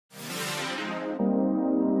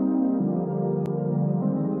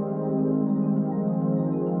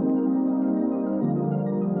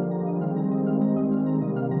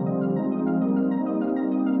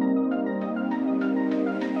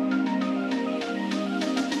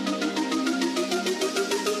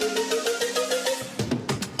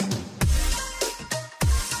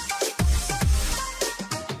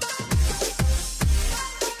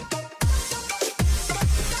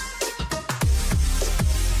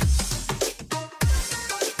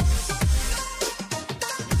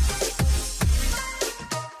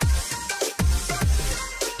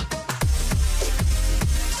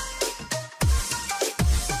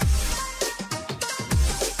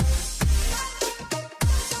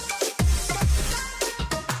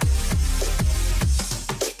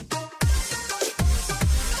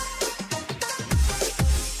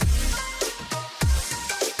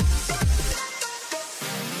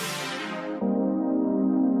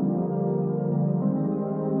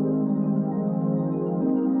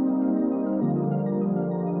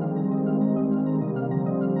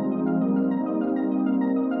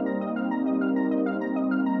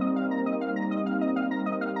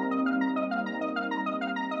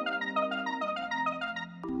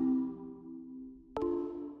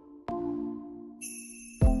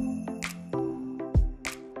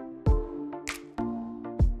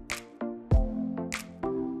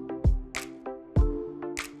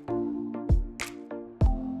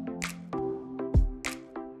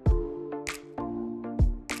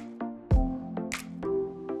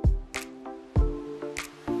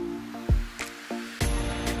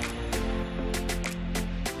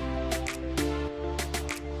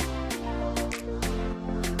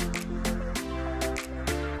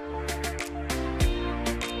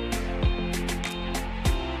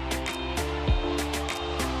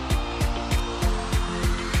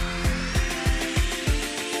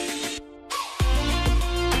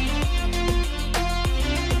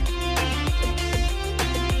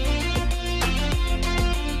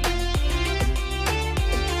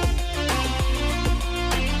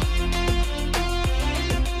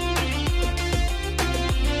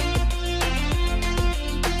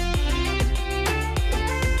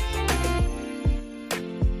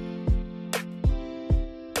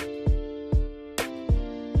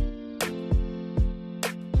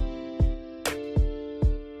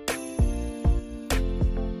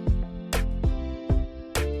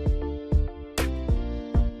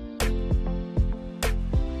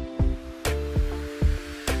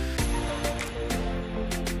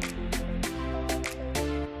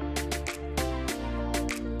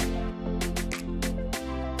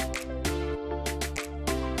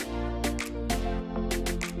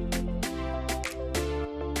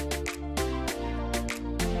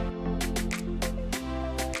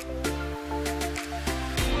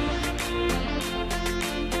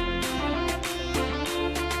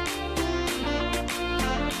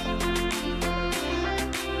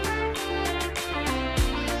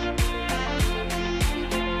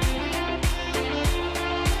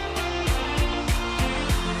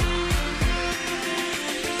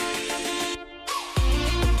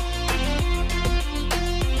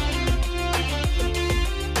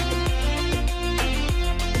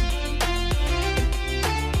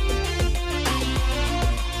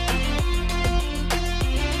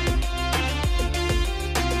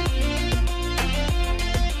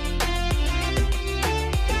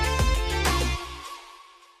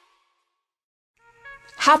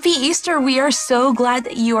Happy Easter. We are so glad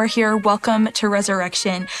that you are here. Welcome to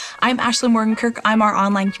Resurrection. I'm Ashley Morgan-Kirk. I'm our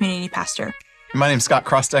online community pastor. My name's Scott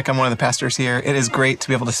Crossteck. I'm one of the pastors here. It is great to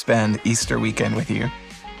be able to spend Easter weekend with you.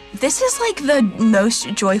 This is like the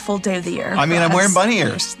most joyful day of the year. I mean, I'm wearing bunny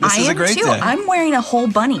ears. This is a great day. I'm wearing a whole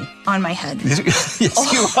bunny on my head. Yes, you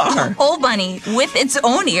are. A whole bunny with its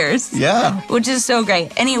own ears. Yeah. Which is so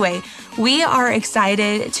great. Anyway, we are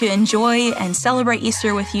excited to enjoy and celebrate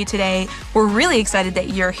Easter with you today. We're really excited that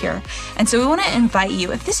you're here. And so we want to invite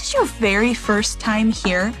you, if this is your very first time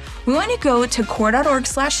here, we want you to go to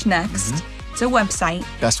core.org/next. It's a website.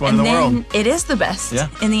 Best one in the world. It is the best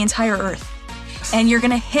in the entire earth. And you're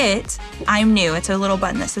going to hit I'm new. It's a little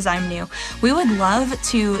button that says I'm new. We would love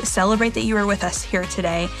to celebrate that you are with us here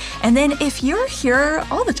today. And then if you're here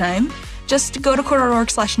all the time, just go to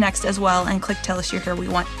core.org/next as well and click tell us you're here. We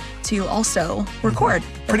want to also record.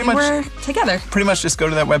 We're together. Pretty much just go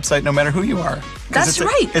to that website no matter who you are. That's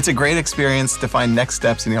right. It's a great experience to find next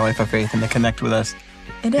steps in your life of faith and to connect with us.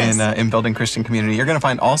 It is. In building Christian community. You're going to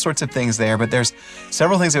find all sorts of things there, but there's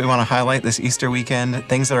several things that we want to highlight this Easter weekend,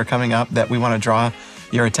 things that are coming up that we want to draw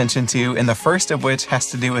your attention to, and the first of which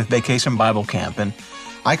has to do with Vacation Bible Camp. And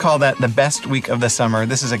I call that the best week of the summer.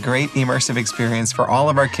 This is a great immersive experience for all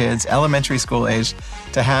of our kids, elementary school age,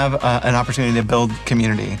 to have an opportunity to build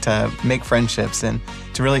community, to make friendships, and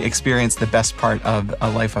to really experience the best part of a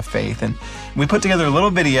life of faith. And we put together a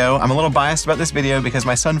little video. I'm a little biased about this video because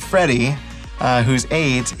my son Freddie, who's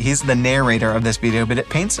 8, he's the narrator of this video, but it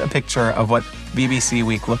paints a picture of what BBC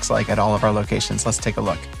Week looks like at all of our locations. Let's take a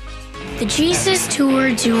look. The Jesus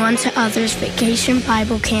Tour Do Unto Others Vacation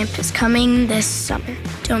Bible Camp is coming this summer.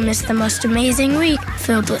 Don't miss the most amazing week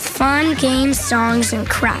filled with fun, games, songs, and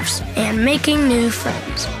crafts, and making new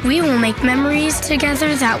friends. We will make memories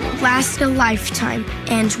together that will last a lifetime,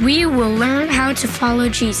 and we will learn how to follow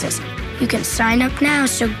Jesus. You can sign up now,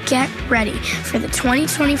 so get ready for the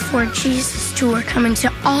 2024 Jesus Tour coming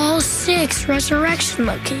to all 6 Resurrection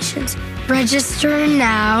locations. Register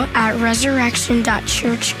now at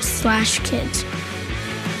resurrection.church/kids.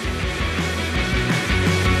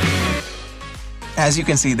 As you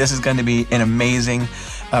can see, this is going to be an amazing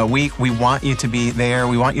week. We want you to be there.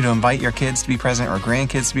 We want you to invite your kids to be present, or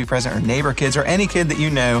grandkids to be present, or neighbor kids, or any kid that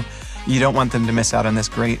you know. You don't want them to miss out on this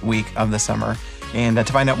great week of the summer. And to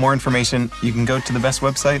find out more information, you can go to the best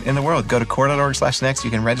website in the world. Go to core.org/next.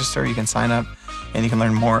 You can register, you can sign up, and you can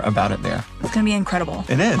learn more about it there. It's going to be incredible.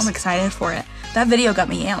 It is. I'm excited for it. That video got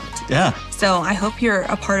me amped. Yeah. So I hope you're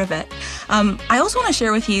a part of it. I also want to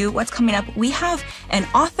share with you what's coming up. We have an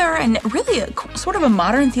author and really sort of a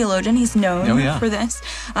modern theologian. He's known for this.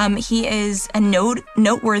 He is a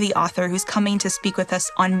noteworthy author who's coming to speak with us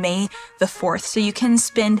on May the 4th. So you can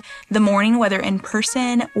spend the morning, whether in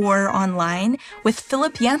person or online, with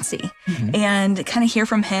Philip Yancey and kind of hear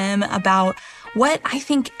from him about what I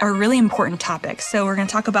think are really important topics. So we're going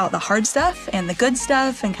to talk about the hard stuff and the good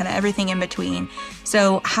stuff and kind of everything in between.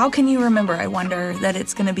 So how can you remember, I wonder, that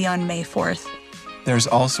it's going to be on May 4th? There's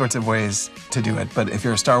all sorts of ways to do it, but if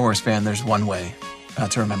you're a Star Wars fan, there's one way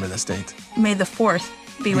to remember this date. May the 4th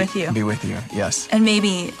be with you. Be with you, yes. And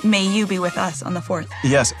maybe may you be with us on the 4th.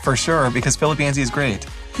 Yes, for sure, because Philip Yancey is great.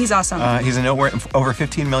 He's awesome. He's a noteworthy. Over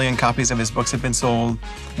 15 million copies of his books have been sold.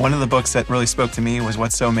 One of the books that really spoke to me was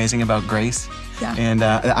What's So Amazing About Grace. Yeah. And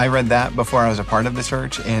I read that before I was a part of the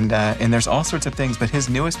church. And there's all sorts of things. But his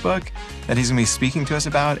newest book that he's going to be speaking to us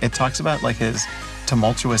about, it talks about like his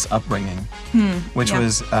tumultuous upbringing, which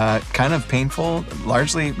was kind of painful,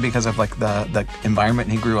 largely because of like the environment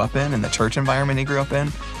he grew up in and the church environment he grew up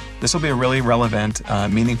in. This will be a really relevant,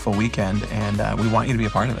 meaningful weekend, and we want you to be a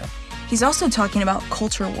part of it. He's also talking about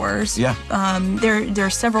culture wars. Yeah. There are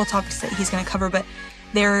several topics that he's going to cover, but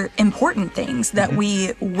they're important things that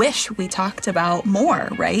we wish we talked about more,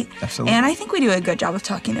 right? Absolutely. And I think we do a good job of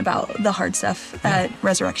talking about the hard stuff at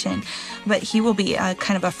Resurrection, but he will be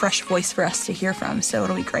kind of a fresh voice for us to hear from, so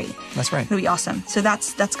it'll be great. That's right. It'll be awesome. So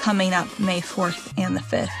that's coming up May 4th and the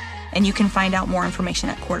 5th, and you can find out more information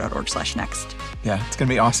at core.org/next. Yeah, it's going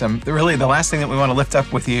to be awesome. Really, the last thing that we want to lift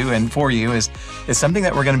up with you and for you is something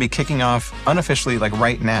that we're going to be kicking off unofficially like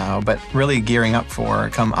right now, but really gearing up for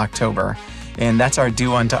come October. And that's our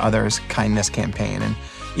Do Unto Others kindness campaign. And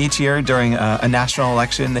each year during a national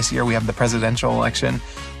election, this year we have the presidential election,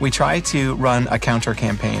 we try to run a counter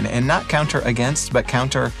campaign, and not counter against, but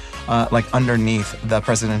counter like underneath the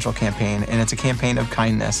presidential campaign. And it's a campaign of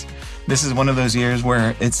kindness. This is one of those years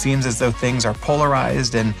where it seems as though things are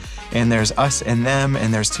polarized and there's us and them,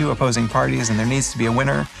 and there's two opposing parties, and there needs to be a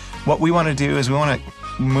winner. What we want to do is we want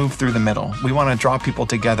move through the middle. We want to draw people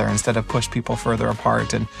together instead of push people further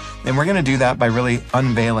apart. And we're going to do that by really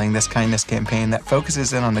unveiling this kindness campaign that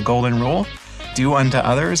focuses in on the golden rule, do unto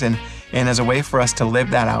others, and as a way for us to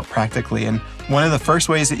live that out practically. And one of the first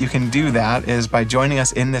ways that you can do that is by joining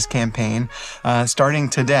us in this campaign. Starting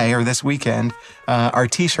today or this weekend, our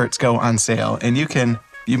t-shirts go on sale, and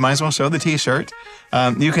you might as well show the t-shirt.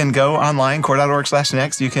 You can go online,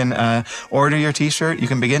 core.org/next. You can order your t-shirt. You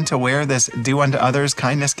can begin to wear this Do Unto Others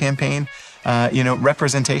kindness campaign,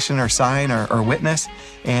 representation or sign or witness.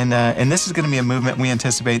 And this is going to be a movement we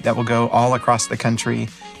anticipate that will go all across the country,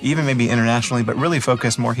 even maybe internationally, but really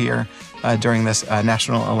focus more here during this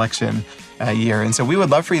national election year. And so we would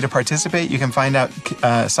love for you to participate. You can find out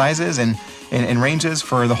sizes and ranges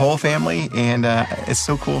for the whole family. And it's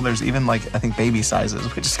so cool. There's even I think baby sizes,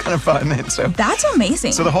 which is kind of fun. And so that's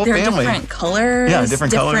amazing. So the whole family. Different colors. Yeah,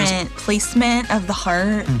 different colors. Different placement of the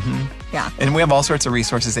heart. Mm-hmm. Yeah. And we have all sorts of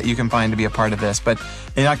resources that you can find to be a part of this. But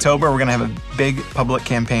in October, we're going to have a big public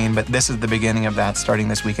campaign, but this is the beginning of that starting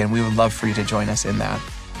this weekend. We would love for you to join us in that.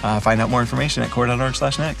 Find out more information at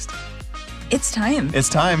core.org/next. It's time. It's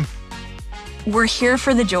time. We're here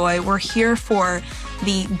for the joy. We're here for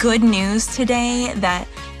the good news today that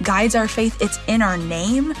guides our faith. It's in our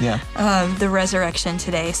name, the resurrection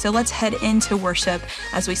today. So let's head into worship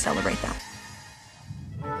as we celebrate that.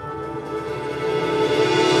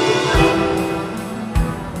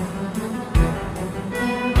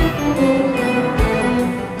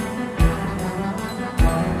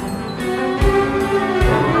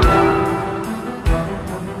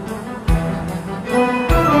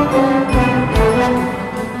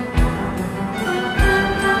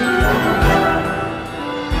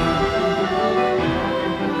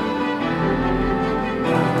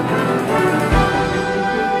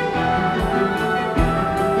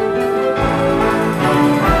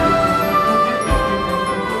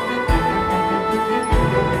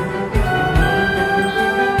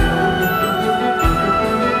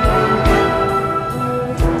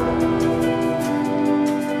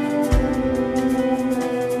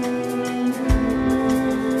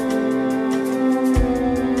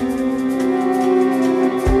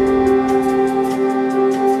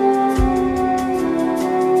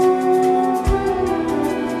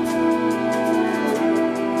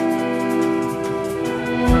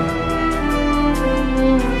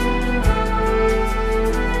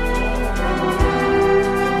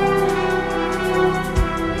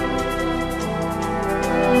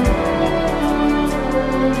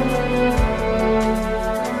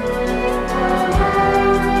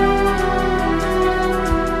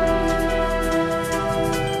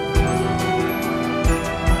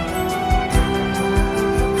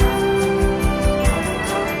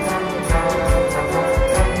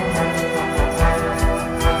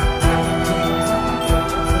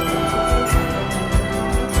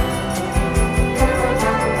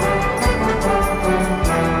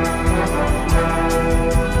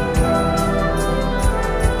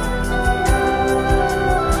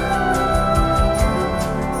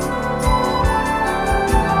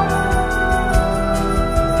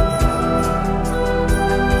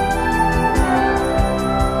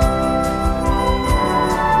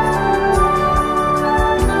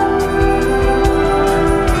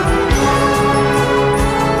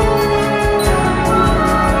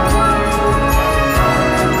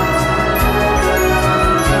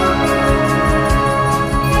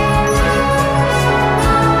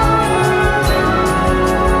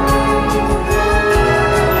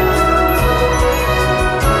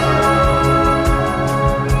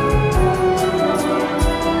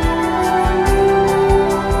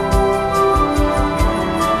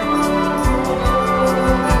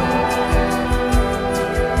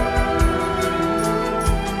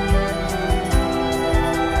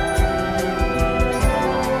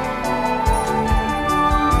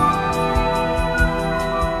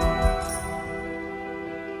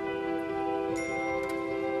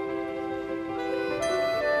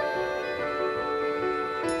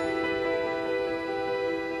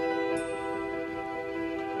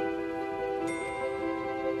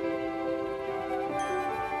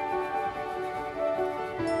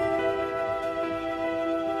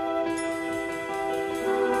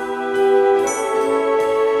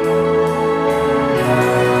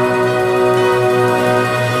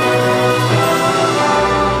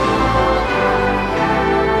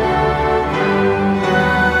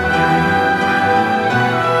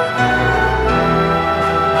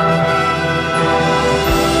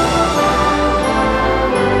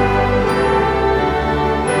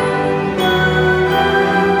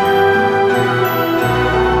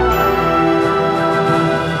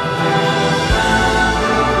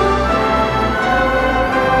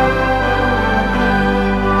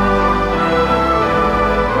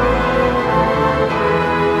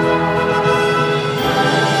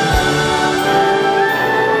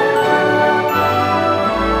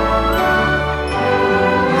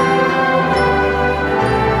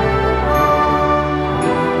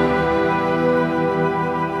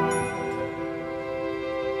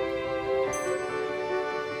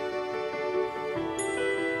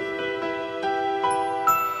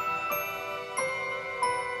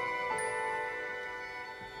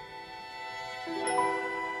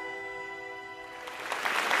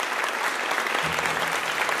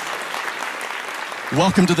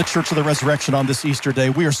 Welcome to the Church of the Resurrection on this Easter day.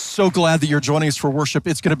 We are so glad that you're joining us for worship.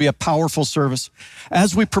 It's going to be a powerful service.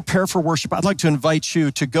 As we prepare for worship, I'd like to invite you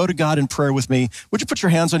to go to God in prayer with me. Would you put your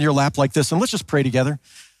hands on your lap like this and let's just pray together.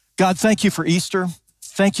 God, thank you for Easter.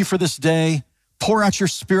 Thank you for this day. Pour out your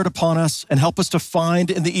Spirit upon us and help us to find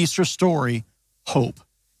in the Easter story hope.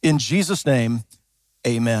 In Jesus' name,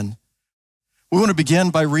 amen. We want to begin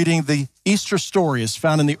by reading the Easter story as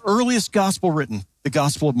found in the earliest gospel written, the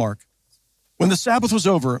Gospel of Mark. When the Sabbath was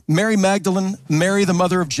over, Mary Magdalene, Mary the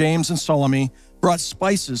mother of James and Salome, brought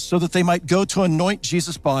spices so that they might go to anoint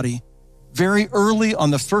Jesus' body. Very early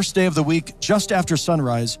on the first day of the week, just after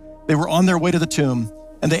sunrise, they were on their way to the tomb,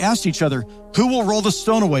 and they asked each other, "Who will roll the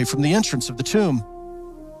stone away from the entrance of the tomb?"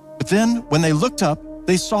 But then, when they looked up,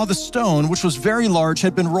 they saw the stone, which was very large,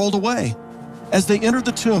 had been rolled away. As they entered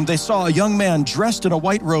the tomb, they saw a young man dressed in a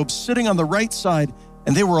white robe sitting on the right side,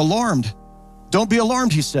 and they were alarmed. "Don't be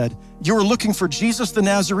alarmed," he said. "You are looking for Jesus the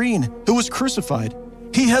Nazarene, who was crucified.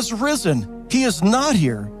 He has risen. He is not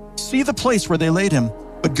here. See the place where they laid him.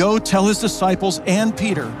 But go tell his disciples and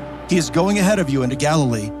Peter, he is going ahead of you into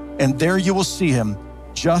Galilee, and there you will see him,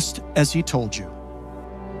 just as he told you."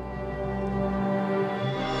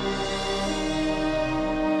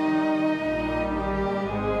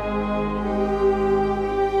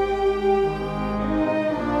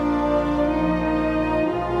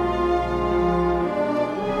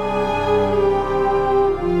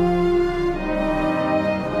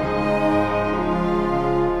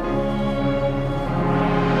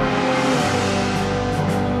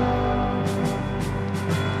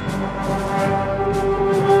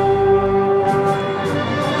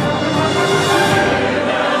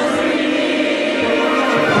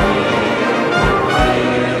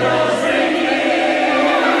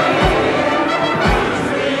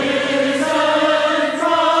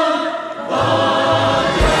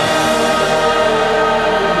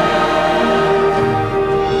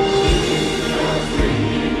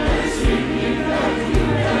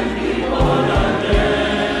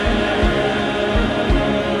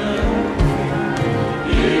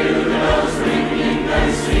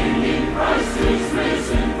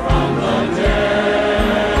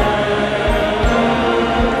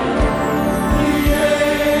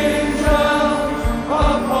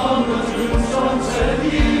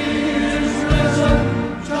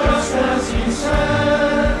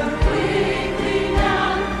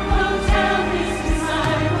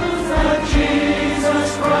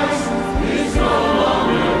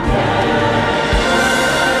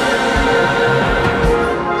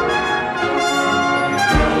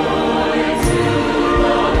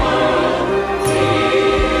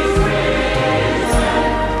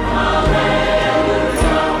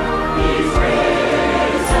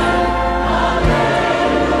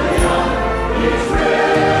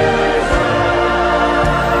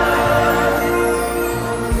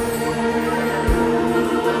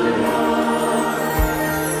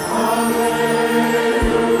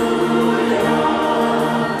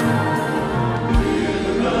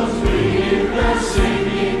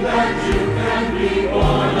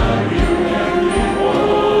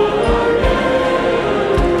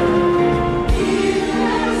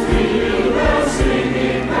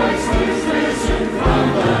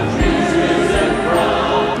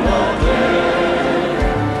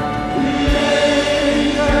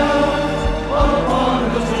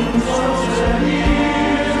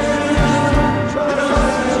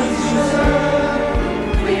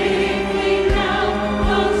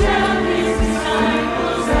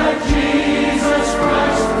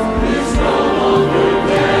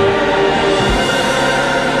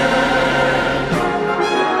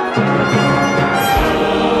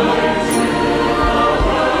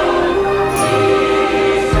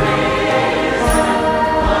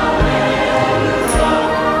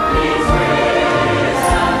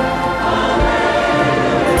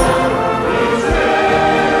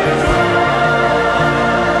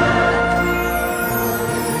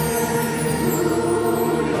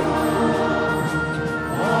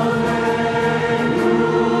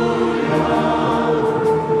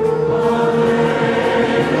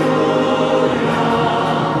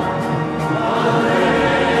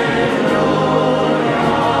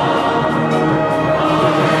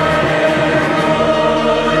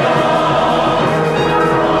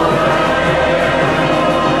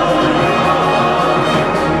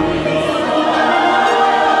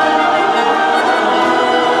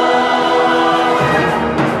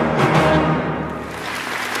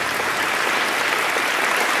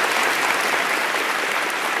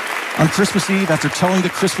 Christmas Eve, after telling the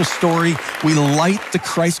Christmas story, we light the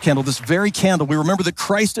Christ candle, this very candle. We remember that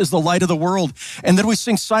Christ is the light of the world. And then we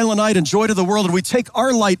sing Silent Night and Joy to the World, and we take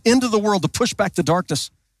our light into the world to push back the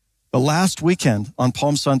darkness. The last weekend on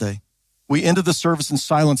Palm Sunday, we ended the service in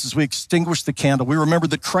silence as we extinguished the candle. We remembered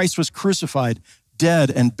that Christ was crucified,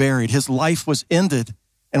 dead, and buried. His life was ended,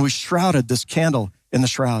 and we shrouded this candle in the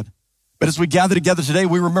shroud. But as we gather together today,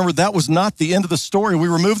 we remember that was not the end of the story. We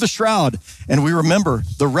remove the shroud, and we remember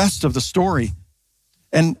the rest of the story.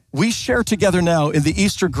 And we share together now in the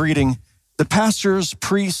Easter greeting that pastors,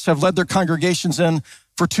 priests have led their congregations in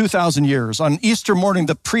for 2,000 years. On Easter morning,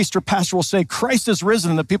 the priest or pastor will say, Christ is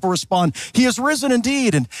risen, and the people respond, he is risen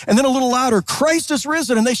indeed. And then a little louder, Christ is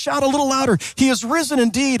risen, and they shout a little louder, he is risen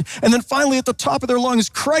indeed. And then finally at the top of their lungs,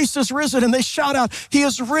 Christ is risen, and they shout out, he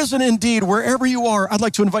is risen indeed. Wherever you are, I'd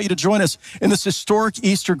like to invite you to join us in this historic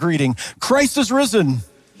Easter greeting. Christ is risen.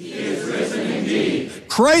 He is risen indeed.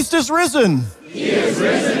 Christ is risen. He is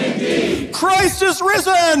risen indeed. Christ is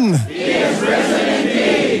risen. He is risen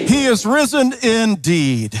indeed. He is risen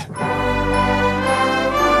indeed.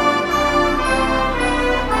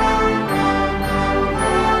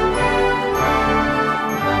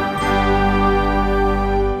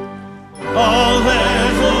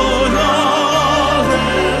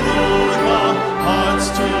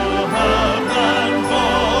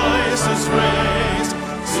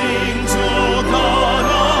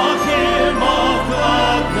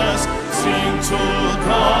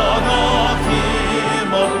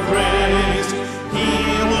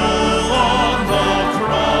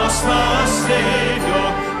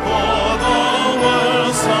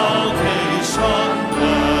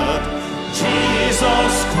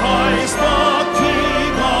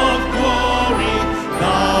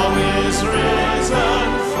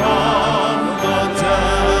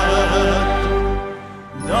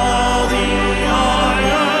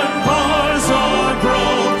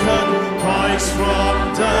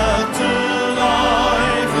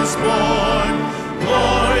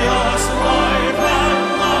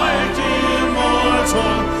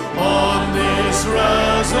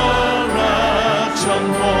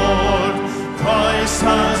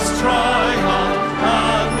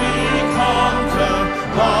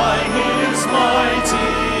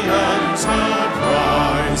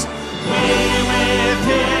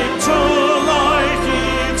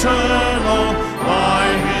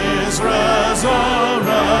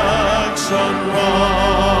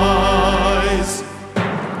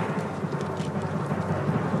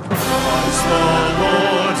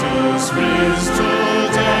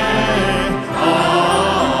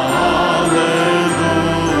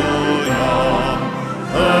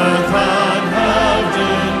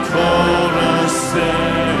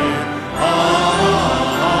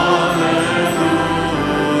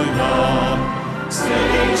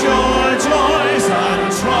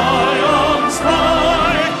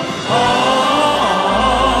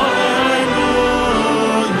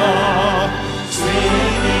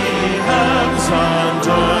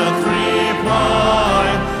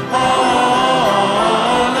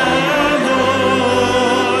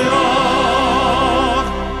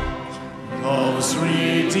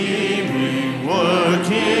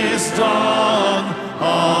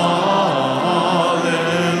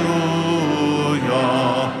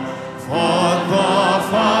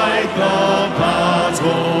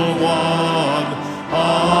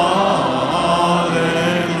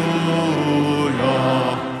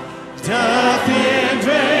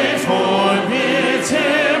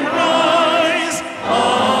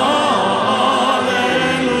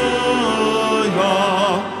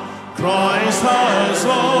 Christ has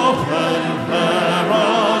opened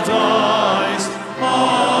paradise.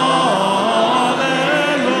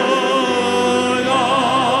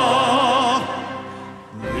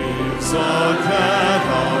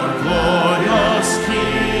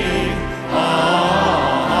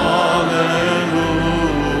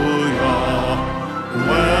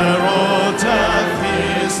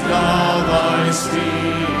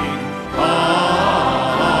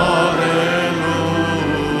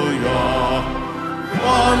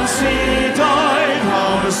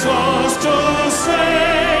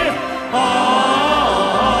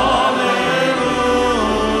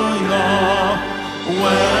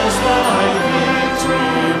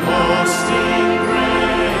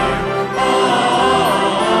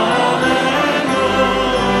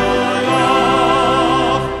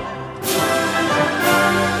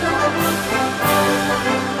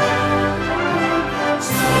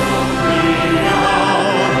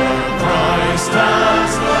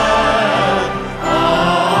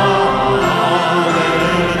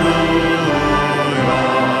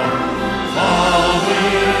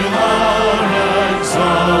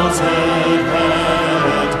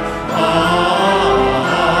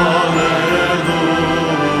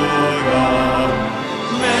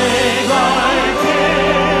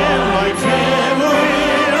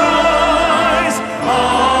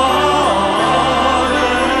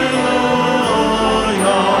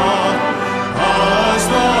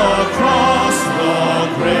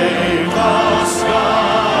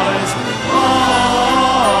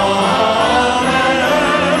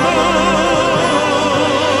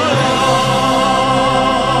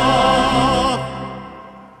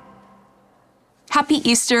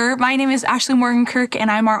 Easter. My name is Ashley Morgan-Kirk,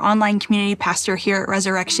 and I'm our online community pastor here at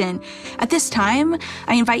Resurrection. At this time,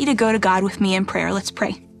 I invite you to go to God with me in prayer. Let's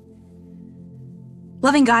pray.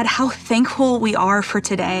 Loving God, how thankful we are for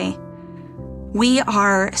today. We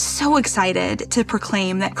are so excited to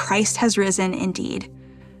proclaim that Christ has risen indeed.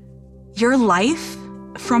 Your life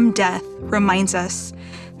from death reminds us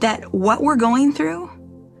that what we're going through,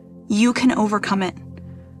 you can overcome it.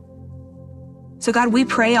 So God, we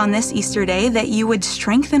pray on this Easter day that you would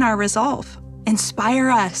strengthen our resolve, inspire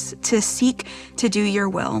us to seek to do your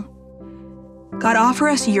will. God, offer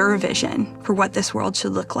us your vision for what this world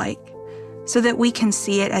should look like so that we can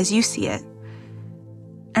see it as you see it.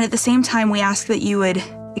 And at the same time, we ask that you would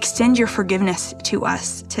extend your forgiveness to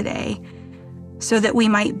us today so that we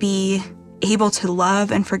might be able to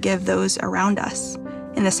love and forgive those around us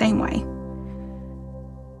in the same way.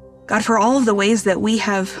 God, for all of the ways that we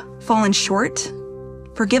have fallen short,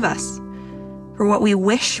 forgive us for what we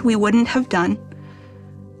wish we wouldn't have done,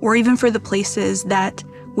 or even for the places that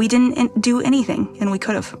we didn't do anything and we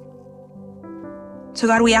could have. So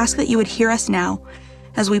God, we ask that you would hear us now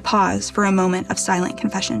as we pause for a moment of silent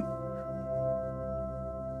confession.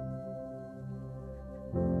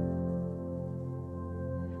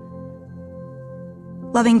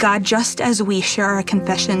 Loving God, just as we share our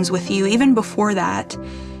confessions with you, even before that,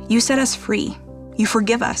 you set us free. You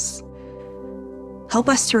forgive us. Help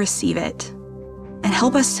us to receive it and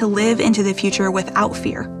help us to live into the future without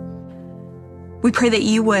fear. We pray that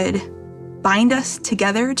you would bind us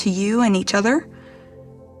together to you and each other.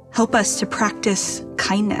 Help us to practice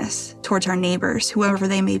kindness towards our neighbors, whoever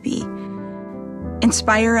they may be.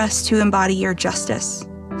 Inspire us to embody your justice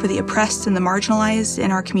for the oppressed and the marginalized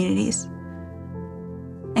in our communities.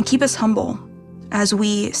 And keep us humble as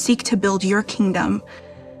we seek to build your kingdom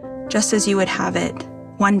just as you would have it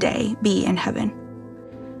one day be in heaven.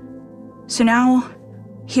 So now,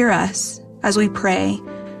 hear us as we pray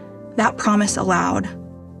that promise aloud,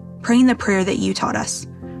 praying the prayer that you taught us.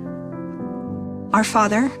 Our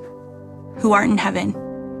Father, who art in heaven,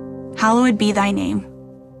 hallowed be thy name.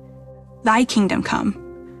 Thy kingdom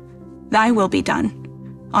come, thy will be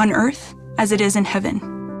done, on earth as it is in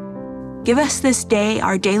heaven. Give us this day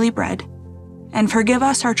our daily bread, and forgive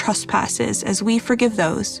us our trespasses as we forgive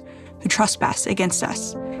those who trespass against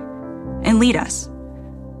us. And lead us,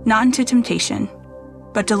 not into temptation,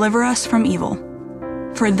 but deliver us from evil.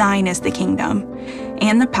 For thine is the kingdom,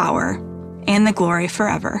 and the power, and the glory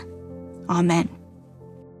forever. Amen.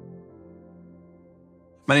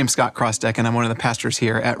 My name's Scott Crossdeck, and I'm one of the pastors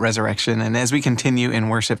here at Resurrection. And as we continue in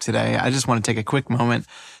worship today, I just want to take a quick moment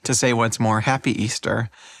to say once more, Happy Easter.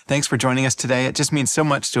 Thanks for joining us today. It just means so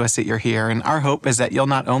much to us that you're here. And our hope is that you'll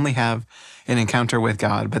not only have an encounter with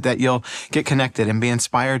God, but that you'll get connected and be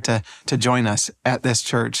inspired to join us at this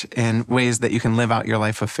church in ways that you can live out your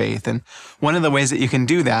life of faith. And one of the ways that you can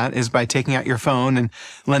do that is by taking out your phone and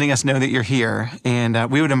letting us know that you're here. And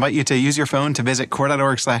we would invite you to use your phone to visit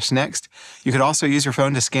core.org/next. You could also use your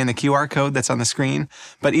phone to scan the QR code that's on the screen.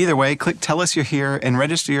 But either way, click Tell Us You're Here and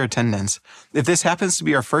register your attendance. If this happens to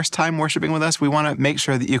be your first time worshiping with us, we want to make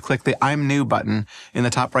sure that you click the I'm New button in the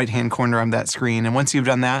top right-hand corner of that screen. And once you've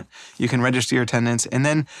done that, you can register your attendance, and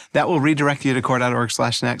then that will redirect you to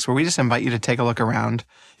core.org/next, where we just invite you to take a look around.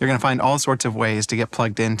 You're going to find all sorts of ways to get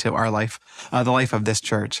plugged into our life, the life of this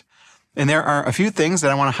church. And there are a few things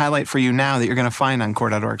that I want to highlight for you now that you're going to find on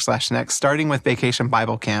core.org/next, starting with Vacation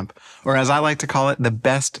Bible Camp, or as I like to call it, the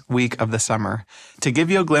best week of the summer. To give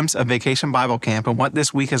you a glimpse of Vacation Bible Camp and what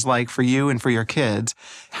this week is like for you and for your kids,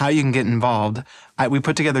 how you can get involved, we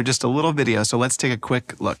put together just a little video, so let's take a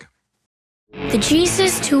quick look. The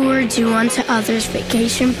Jesus Tour Do Unto Others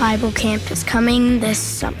Vacation Bible Camp is coming this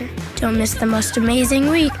summer. Don't miss the most amazing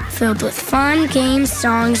week filled with fun, games,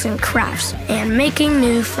 songs, and crafts, and making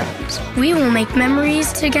new friends. We will make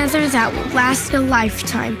memories together that will last a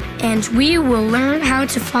lifetime, and we will learn how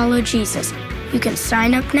to follow Jesus. You can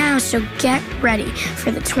sign up now, so get ready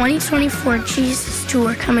for the 2024 Jesus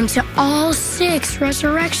Tour coming to all 6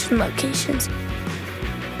 Resurrection locations.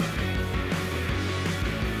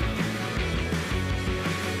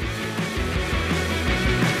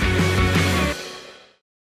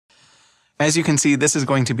 As you can see, this is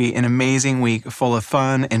going to be an amazing week full of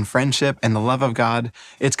fun and friendship and the love of God.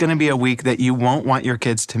 It's going to be a week that you won't want your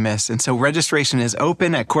kids to miss. And so registration is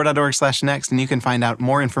open at core.org/next, and you can find out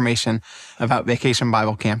more information about Vacation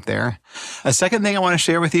Bible Camp there. A second thing I want to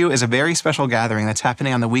share with you is a very special gathering that's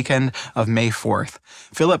happening on the weekend of May 4th.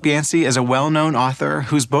 Philip Yancey is a well-known author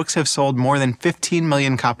whose books have sold more than 15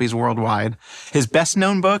 million copies worldwide. His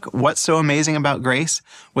best-known book, What's So Amazing About Grace,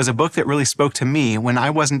 was a book that really spoke to me when I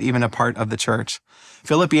wasn't even a part of the church.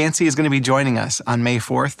 Philip Yancey is going to be joining us on May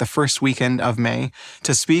 4th, the first weekend of May,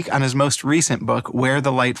 to speak on his most recent book, Where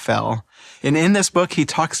the Light Fell. And in this book, he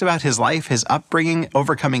talks about his life, his upbringing,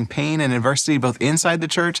 overcoming pain and adversity both inside the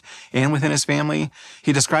church and within his family.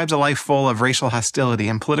 He describes a life full of racial hostility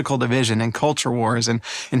and political division and culture wars and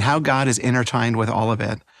how God is intertwined with all of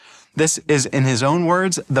it. This is, in his own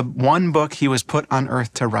words, the one book he was put on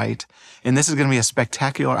earth to write. And this is going to be a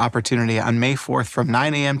spectacular opportunity on May 4th from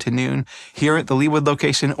 9 a.m. to noon here at the Leawood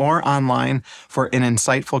location or online for an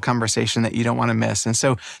insightful conversation that you don't want to miss. And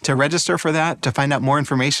so to register for that, to find out more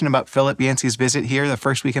information about Philip Yancey's visit here the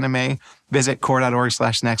first weekend of May, visit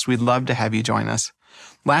core.org/next. We'd love to have you join us.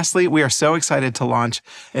 Lastly, we are so excited to launch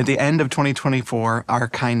at the end of 2024 our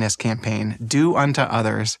kindness campaign, Do Unto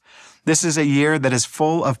Others. This is a year that is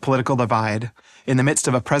full of political divide in the midst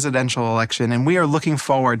of a presidential election, and we are looking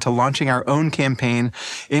forward to launching our own campaign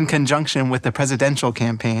in conjunction with the presidential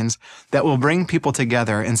campaigns that will bring people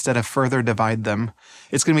together instead of further divide them.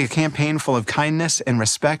 It's going to be a campaign full of kindness and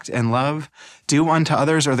respect and love. Do unto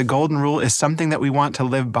others, or the golden rule, is something that we want to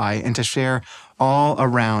live by and to share all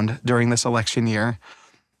around during this election year.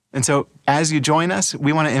 And so as you join us,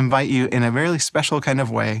 we want to invite you in a really special kind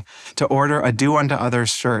of way to order a Do Unto Others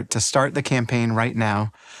shirt to start the campaign right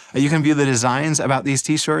now. You can view the designs about these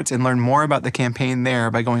t-shirts and learn more about the campaign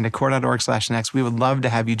there by going to core.org/next. We would love to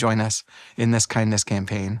have you join us in this kindness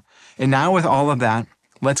campaign. And now with all of that,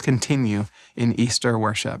 let's continue in Easter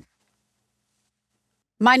worship.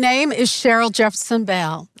 My name is Cheryl Jefferson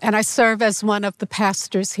Bell, and I serve as one of the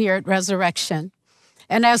pastors here at Resurrection.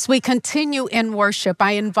 And as we continue in worship,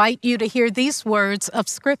 I invite you to hear these words of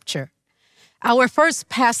Scripture. Our first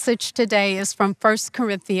passage today is from 1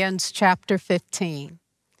 Corinthians chapter 15.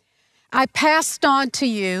 I passed on to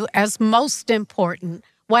you as most important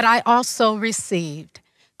what I also received.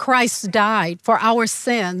 Christ died for our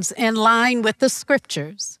sins in line with the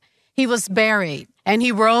Scriptures. He was buried, and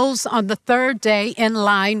he rose on the third day in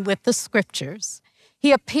line with the Scriptures.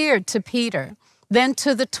 He appeared to Peter, then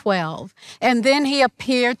to the 12, and then he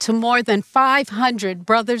appeared to more than 500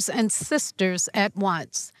 brothers and sisters at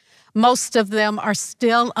once. Most of them are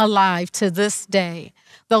still alive to this day,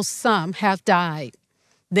 though some have died.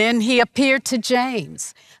 Then he appeared to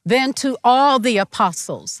James, then to all the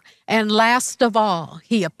apostles, and last of all,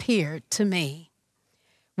 he appeared to me.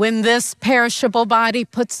 When this perishable body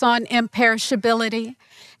puts on imperishability,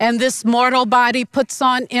 and this mortal body puts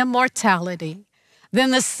on immortality,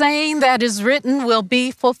 then the saying that is written will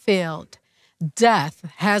be fulfilled. Death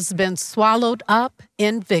has been swallowed up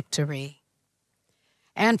in victory.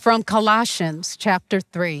 And from Colossians chapter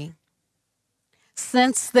 3.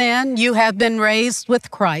 Since then you have been raised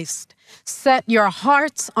with Christ. Set your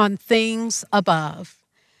hearts on things above.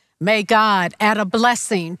 May God add a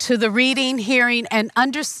blessing to the reading, hearing, and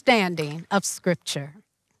understanding of Scripture.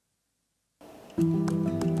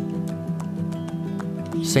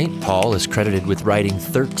 St. Paul is credited with writing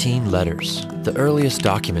 13 letters, the earliest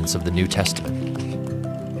documents of the New Testament.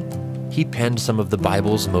 He penned some of the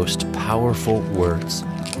Bible's most powerful words,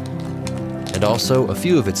 and also a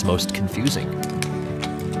few of its most confusing.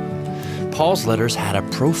 Paul's letters had a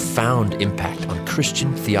profound impact on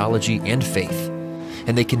Christian theology and faith,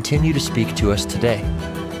 and they continue to speak to us today.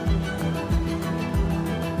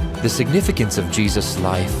 The significance of Jesus'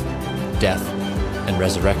 life, death, and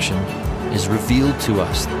resurrection is revealed to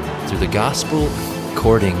us through the gospel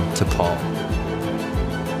according to Paul.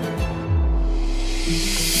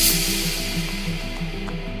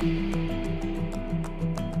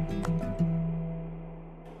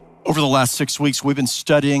 Over the last 6 weeks, we've been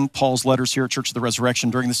studying Paul's letters here at Church of the Resurrection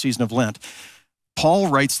during the season of Lent. Paul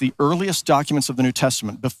writes the earliest documents of the New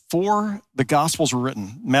Testament. Before the Gospels were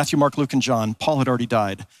written, Matthew, Mark, Luke, and John, Paul had already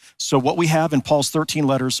died. So what we have in Paul's 13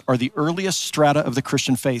 letters are the earliest strata of the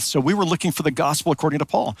Christian faith. So we were looking for the gospel according to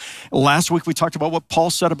Paul. Last week, we talked about what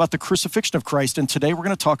Paul said about the crucifixion of Christ, and today we're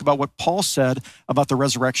going to talk about what Paul said about the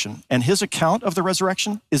resurrection. And his account of the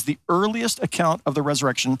resurrection is the earliest account of the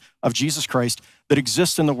resurrection of Jesus Christ that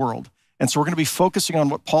exists in the world. And so we're going to be focusing on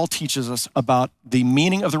what Paul teaches us about the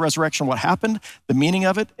meaning of the resurrection, what happened, the meaning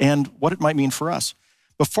of it, and what it might mean for us.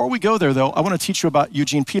 Before we go there, though, I want to teach you about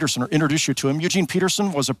Eugene Peterson, or introduce you to him. Eugene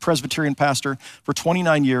Peterson was a Presbyterian pastor for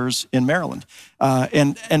 29 years in Maryland.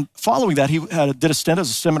 And following that, he did a stint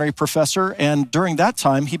as a seminary professor. And during that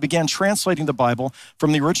time, he began translating the Bible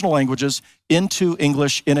from the original languages into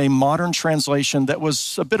English in a modern translation that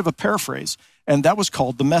was a bit of a paraphrase. And that was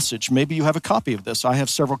called The Message. Maybe you have a copy of this. I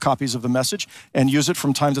have several copies of The Message and use it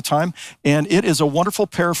from time to time. And it is a wonderful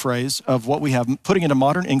paraphrase of what we have, putting into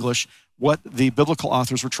modern English what the biblical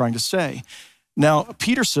authors were trying to say. Now,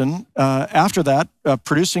 Peterson, after that,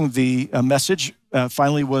 producing the message,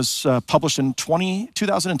 finally was published in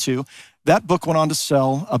 2002. That book went on to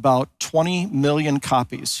sell about 20 million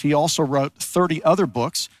copies. He also wrote 30 other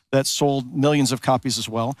books that sold millions of copies as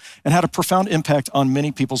well and had a profound impact on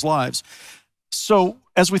many people's lives. So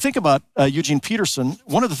as we think about Eugene Peterson,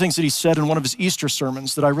 one of the things that he said in one of his Easter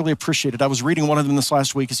sermons that I really appreciated, I was reading one of them this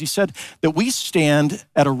last week, is he said that we stand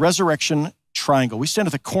at a resurrection triangle. We stand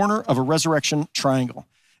at the corner of a resurrection triangle.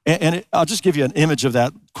 I'll just give you an image of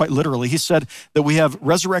that quite literally. He said that we have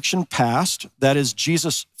resurrection past, that is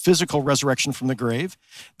Jesus' physical resurrection from the grave.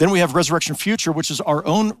 Then we have resurrection future, which is our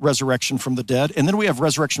own resurrection from the dead. And then we have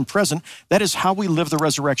resurrection present. That is how we live the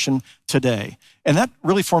resurrection today. And that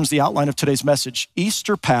really forms the outline of today's message.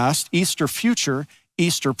 Easter past, Easter future,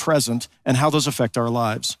 Easter present, and how those affect our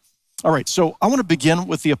lives. All right, so I want to begin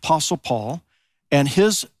with the Apostle Paul and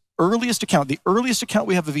his earliest account, the earliest account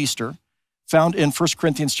we have of Easter, found in 1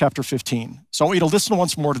 Corinthians chapter 15. So I want you to listen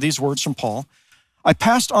once more to these words from Paul. I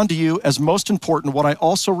passed on to you as most important what I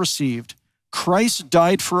also received. Christ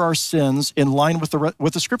died for our sins in line with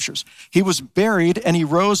the scriptures. He was buried and he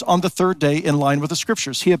rose on the third day in line with the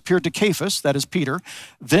scriptures. He appeared to Cephas, that is Peter,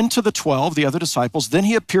 then to the 12, the other disciples. Then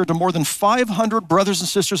he appeared to more than 500 brothers and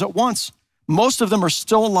sisters at once. Most of them are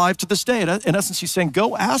still alive to this day. In essence, he's saying,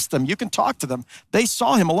 go ask them. You can talk to them. They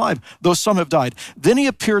saw him alive, though some have died. Then he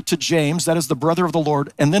appeared to James, that is the brother of the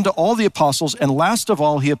Lord, and then to all the apostles, and last of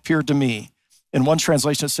all, he appeared to me. In one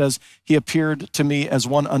translation, it says, he appeared to me as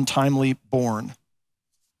one untimely born.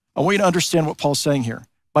 I want you to understand what Paul's saying here.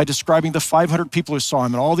 By describing the 500 people who saw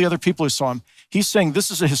him and all the other people who saw him, he's saying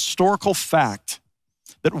this is a historical fact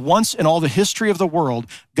that once in all the history of the world,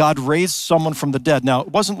 God raised someone from the dead. Now, it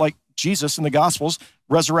wasn't like Jesus in the Gospels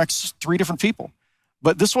resurrects 3 different people.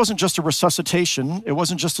 But this wasn't just a resuscitation. It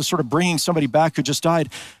wasn't just a sort of bringing somebody back who just died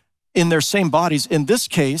in their same bodies. In this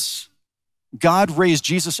case, God raised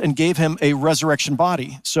Jesus and gave him a resurrection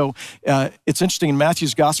body. So it's interesting, in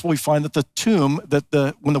Matthew's gospel, we find that the tomb,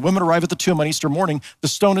 when the women arrive at the tomb on Easter morning, the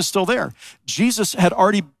stone is still there. Jesus had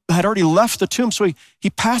already left the tomb, so he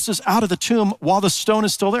passes out of the tomb while the stone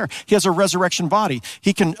is still there. He has a resurrection body.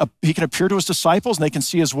 He can appear to his disciples and they can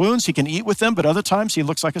see his wounds. He can eat with them, but other times he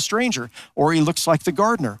looks like a stranger or he looks like the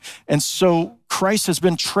gardener. And so Christ has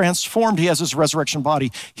been transformed. He has his resurrection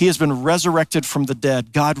body. He has been resurrected from the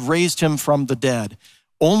dead. God raised him from the dead.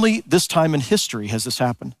 Only this time in history has this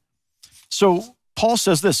happened. So Paul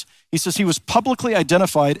says this. He says he was publicly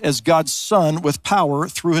identified as God's son with power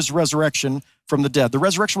through his resurrection from the dead. The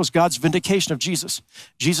resurrection was God's vindication of Jesus.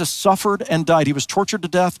 Jesus suffered and died. He was tortured to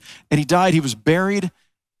death and he died. He was buried,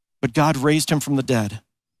 but God raised him from the dead.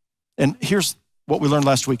 And here's what we learned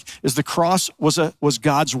last week, is the cross was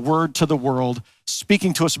God's word to the world,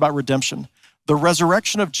 speaking to us about redemption. The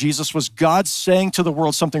resurrection of Jesus was God saying to the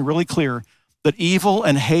world something really clear, that evil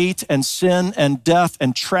and hate and sin and death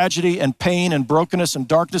and tragedy and pain and brokenness and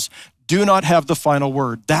darkness do not have the final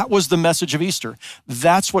word. That was the message of Easter.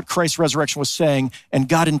 That's what Christ's resurrection was saying. And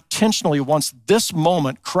God intentionally wants this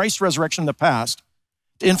moment, Christ's resurrection in the past,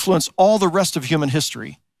 to influence all the rest of human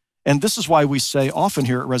history. And this is why we say often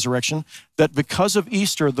here at Resurrection that because of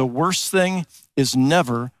Easter, the worst thing is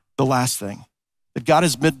never the last thing. That God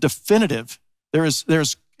has been definitive.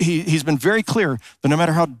 He's been very clear that no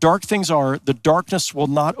matter how dark things are, the darkness will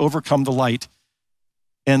not overcome the light.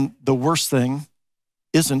 And the worst thing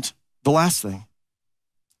isn't the last thing.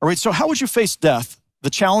 All right, so how would you face death, the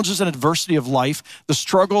challenges and adversity of life, the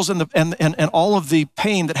struggles and all of the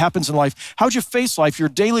pain that happens in life? How would you face life, your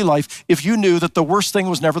daily life, if you knew that the worst thing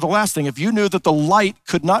was never the last thing? If you knew that the light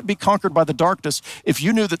could not be conquered by the darkness, if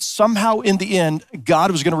you knew that somehow in the end, God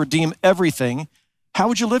was going to redeem everything, how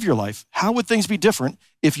would you live your life? How would things be different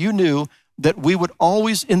if you knew that God would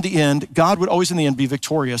always in the end be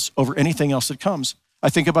victorious over anything else that comes? I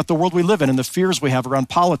think about the world we live in and the fears we have around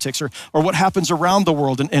politics or what happens around the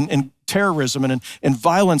world and terrorism and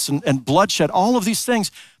violence and bloodshed, all of these things.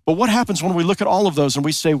 But what happens when we look at all of those and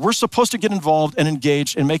we say, we're supposed to get involved and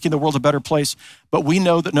engage in making the world a better place, but we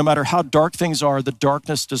know that no matter how dark things are, the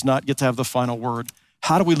darkness does not get to have the final word.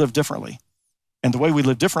 How do we live differently? And the way we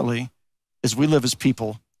live differently is we live as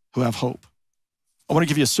people who have hope. I want to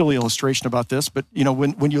give you a silly illustration about this, but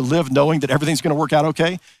when you live knowing that everything's going to work out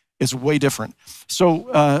okay, it's way different.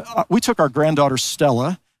 So we took our granddaughter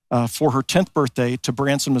Stella for her 10th birthday to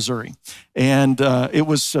Branson, Missouri. And it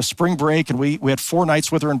was spring break, and we had 4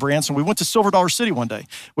 nights with her in Branson. We went to Silver Dollar City one day.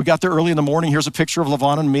 We got there early in the morning. Here's a picture of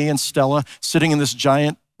LaVon and me and Stella sitting in this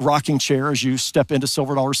giant rocking chair as you step into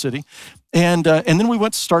Silver Dollar City. And then we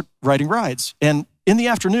went to start riding rides. And in the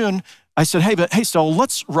afternoon, I said, hey Stella,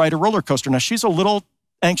 let's ride a roller coaster. Now, she's a little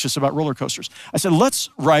anxious about roller coasters. I said, let's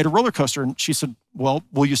ride a roller coaster. And she said, well,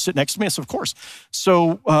 will you sit next to me? I said, of course.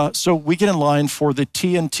 So we get in line for the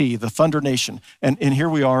TNT, the Thunder Nation. And here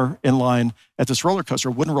we are in line at this roller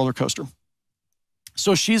coaster, wooden roller coaster.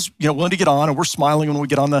 So she's, willing to get on, and we're smiling when we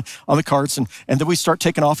get on the carts, and then we start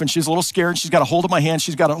taking off, and she's a little scared. She's got a hold of my hand.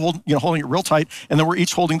 She's got a hold, holding it real tight, and then we're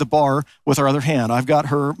each holding the bar with our other hand. I've got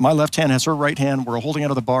my left hand has her right hand. We're holding out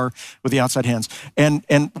of the bar with the outside hands,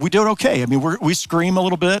 and we do it okay. I mean, we scream a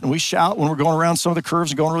little bit, and we shout when we're going around some of the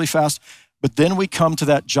curves and going really fast, but then we come to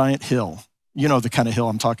that giant hill. You know the kind of hill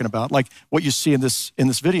I'm talking about, like what you see in this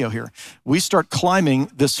video here. We start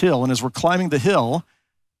climbing this hill, and as we're climbing the hill,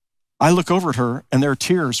 I look over at her, and there are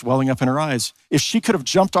tears welling up in her eyes. If she could have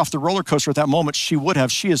jumped off the roller coaster at that moment, she would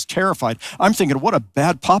have. She is terrified. I'm thinking, what a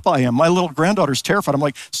bad papa I am. My little granddaughter's terrified. I'm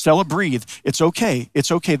like, Stella, breathe. It's okay.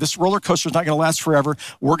 It's okay. This roller coaster's not going to last forever.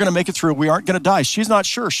 We're going to make it through. We aren't going to die. She's not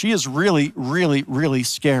sure. She is really, really, really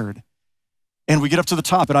scared. And we get up to the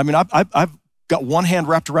top, and I mean, I've got one hand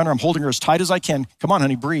wrapped around her. I'm holding her as tight as I can. Come on,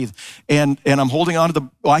 honey, breathe. And I'm holding on to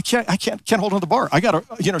I can't hold on to the bar. I got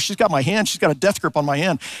to, she's got my hand. She's got a death grip on my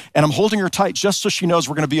hand. And I'm holding her tight just so she knows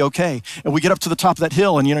we're going to be okay. And we get up to the top of that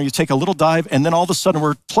hill, and, you take a little dive, and then all of a sudden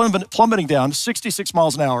we're plummeting down 66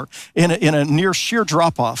 miles an hour in a near sheer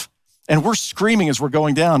drop-off. And we're screaming as we're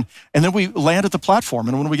going down. And then we land at the platform.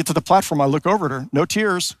 And when we get to the platform, I look over at her, no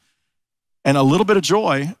tears, and a little bit of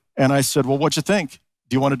joy. And I said, well, what'd you think?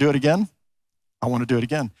 Do you want to do it again? I want to do it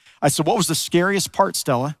again. I said, what was the scariest part,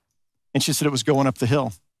 Stella? And she said, it was going up the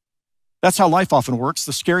hill. That's how life often works.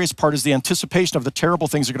 The scariest part is the anticipation of the terrible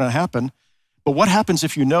things that are going to happen. But what happens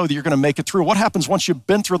if you know that you're going to make it through? What happens once you've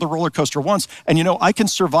been through the roller coaster once and I can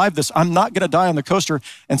survive this. I'm not going to die on the coaster,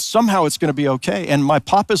 and somehow it's going to be okay. And my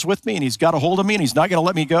papa's with me, and he's got a hold of me, and he's not going to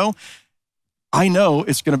let me go. I know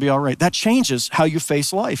it's going to be all right. That changes how you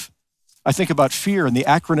face life. I think about fear and the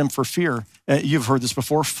acronym for fear. You've heard this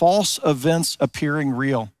before, false events appearing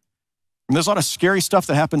real. And there's a lot of scary stuff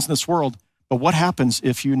that happens in this world, but what happens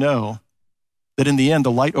if you know that in the end,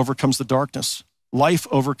 the light overcomes the darkness, life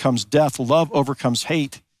overcomes death, love overcomes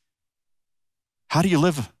hate? How do you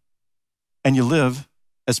live? And you live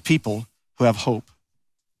as people who have hope.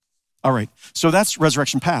 All right, so that's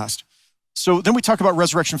resurrection past. So then we talk about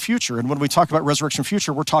resurrection future. And when we talk about resurrection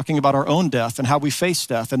future, we're talking about our own death and how we face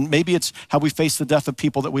death. And maybe it's how we face the death of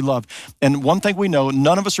people that we love. And one thing we know,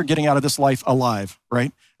 none of us are getting out of this life alive,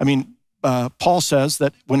 right? I mean, Paul says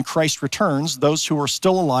that when Christ returns, those who are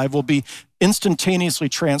still alive will be instantaneously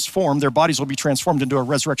transformed. Their bodies will be transformed into a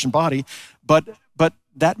resurrection body. But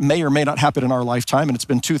that may or may not happen in our lifetime. And it's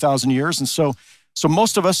been 2,000 years. And so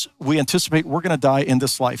most of us, we anticipate we're going to die in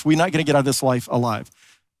this life. We're not going to get out of this life alive.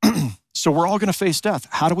 So we're all going to face death.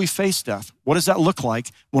 How do we face death? What does that look like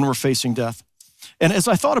when we're facing death? And as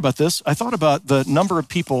I thought about this, I thought about the number of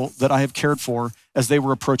people that I have cared for as they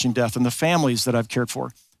were approaching death and the families that I've cared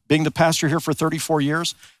for. Being the pastor here for 34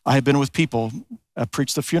 years, I have been with people,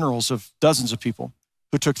 preached the funerals of dozens of people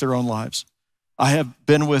who took their own lives. I have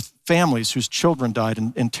been with families whose children died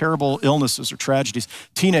in terrible illnesses or tragedies,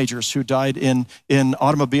 teenagers who died in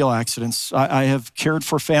automobile accidents. I have cared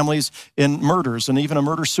for families in murders and even a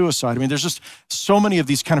murder-suicide. I mean, there's just so many of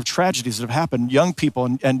these kind of tragedies that have happened, young people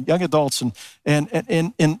and young adults.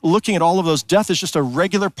 And looking at all of those, death is just a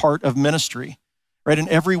regular part of ministry, right? And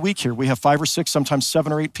every week here, we have 5 or 6, sometimes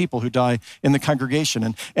 7 or 8 people who die in the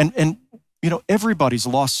congregation. And everybody's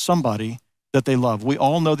lost somebody that they love. We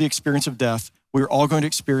all know the experience of death. We're all going to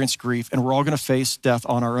experience grief, and we're all going to face death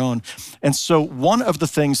on our own. And so one of the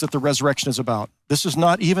things that the resurrection is about, this is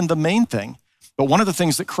not even the main thing, but one of the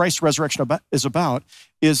things that Christ's resurrection is about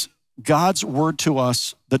is God's word to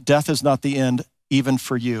us that death is not the end, even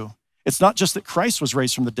for you. It's not just that Christ was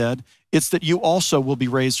raised from the dead, it's that you also will be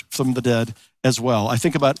raised from the dead as well. I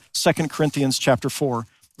think about 2 Corinthians chapter 4,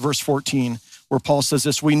 verse 14, where Paul says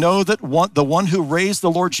this, we know that the one who raised the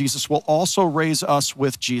Lord Jesus will also raise us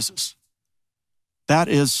with Jesus. That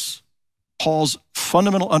is Paul's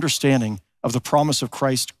fundamental understanding of the promise of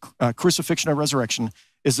Christ's crucifixion and resurrection,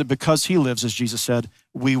 is that because he lives, as Jesus said,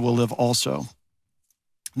 we will live also.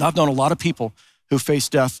 Now, I've known a lot of people who face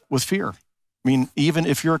death with fear. I mean, even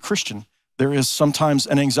if you're a Christian, there is sometimes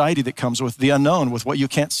an anxiety that comes with the unknown, with what you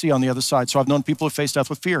can't see on the other side. So I've known people who face death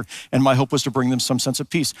with fear, and my hope was to bring them some sense of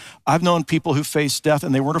peace. I've known people who faced death,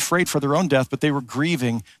 and they weren't afraid for their own death, but they were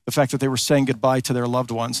grieving the fact that they were saying goodbye to their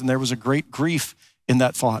loved ones, and there was a great grief in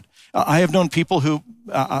that thought. I have known people who,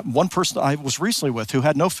 one person I was recently with who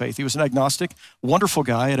had no faith. He was an agnostic, wonderful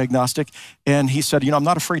guy, an agnostic, and he said, I'm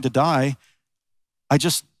not afraid to die. I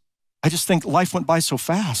just think life went by so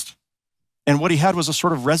fast. And what he had was a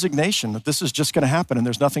sort of resignation that this is just going to happen and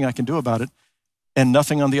there's nothing I can do about it. and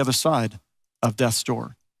nothing on the other side of death's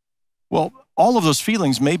door. Well, all of those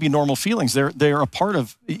feelings may be normal feelings. They're a part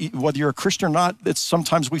of, whether you're a Christian or not, it's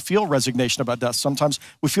sometimes we feel resignation about death. Sometimes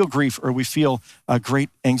we feel grief or we feel great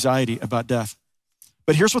anxiety about death.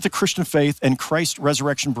 But here's what the Christian faith and Christ's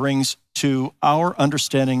resurrection brings to our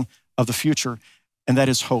understanding of the future, and that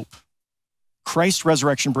is hope. Christ's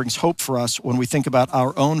resurrection brings hope for us when we think about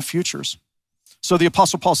our own futures. So the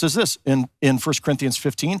Apostle Paul says this in 1 Corinthians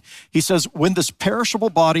 15. He says, when this perishable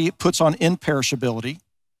body puts on imperishability,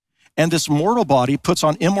 and this mortal body puts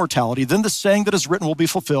on immortality, then the saying that is written will be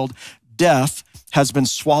fulfilled, death has been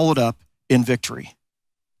swallowed up in victory.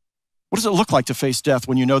 What does it look like to face death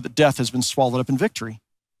when you know that death has been swallowed up in victory?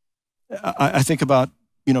 I think about,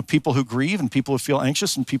 people who grieve and people who feel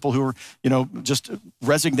anxious and people who are, just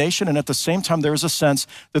resignation. And at the same time, there is a sense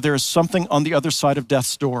that there is something on the other side of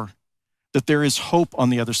death's door, that there is hope on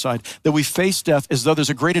the other side, that we face death as though there's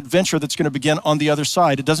a great adventure that's going to begin on the other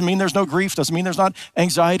side. It doesn't mean there's no grief, doesn't mean there's not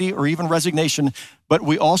anxiety or even resignation, but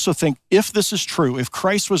we also think if this is true, if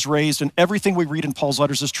Christ was raised and everything we read in Paul's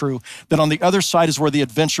letters is true, then on the other side is where the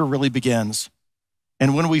adventure really begins.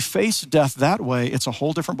 And when we face death that way, it's a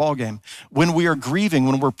whole different ballgame. When we are grieving,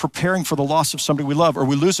 when we're preparing for the loss of somebody we love, or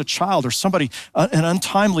we lose a child or somebody, an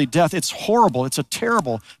untimely death, it's horrible. It's a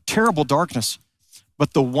terrible, terrible darkness.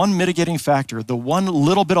 But the one mitigating factor, the one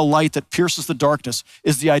little bit of light that pierces the darkness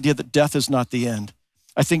is the idea that death is not the end.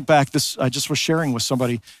 I think back, I just was sharing with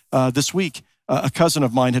somebody this week, a cousin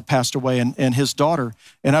of mine had passed away and his daughter,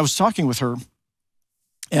 and I was talking with her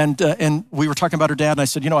and we were talking about her dad, and I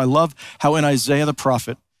said, I love how in Isaiah the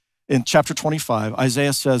prophet, in chapter 25,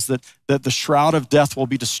 Isaiah says that the shroud of death will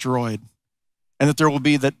be destroyed and that there will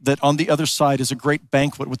be that on the other side is a great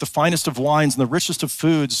banquet with the finest of wines and the richest of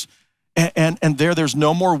foods. And there's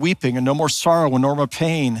no more weeping and no more sorrow and no more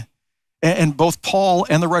pain. And both Paul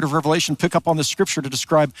and the writer of Revelation pick up on this scripture to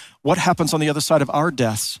describe what happens on the other side of our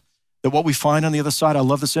deaths. That what we find on the other side, I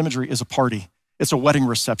love this imagery, is a party. It's a wedding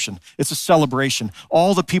reception. It's a celebration.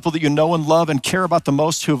 All the people that you know and love and care about the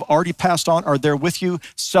most who have already passed on are there with you,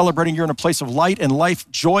 celebrating you're in a place of light and life,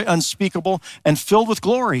 joy unspeakable, and filled with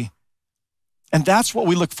glory. And that's what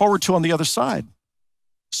we look forward to on the other side.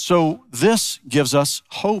 So this gives us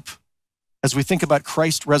hope. As we think about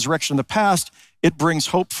Christ's resurrection in the past, it brings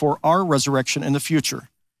hope for our resurrection in the future.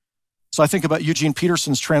 So I think about Eugene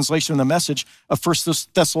Peterson's translation in the Message of 1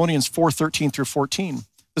 Thessalonians 4:13 through 14.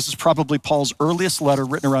 This is probably Paul's earliest letter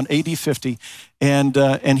written around AD 50.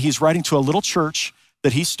 And he's writing to a little church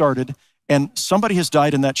that he started, and somebody has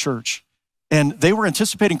died in that church. And they were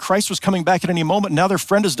anticipating Christ was coming back at any moment. Now their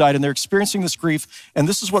friend has died and they're experiencing this grief. And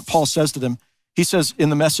this is what Paul says to them. He says in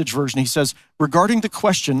the Message version, he says, regarding the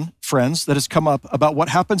question, friends, that has come up about what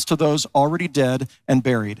happens to those already dead and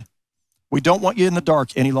buried, we don't want you in the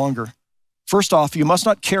dark any longer. First off, you must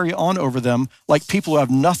not carry on over them like people who have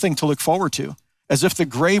nothing to look forward to, as if the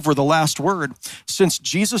grave were the last word. Since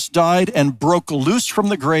Jesus died and broke loose from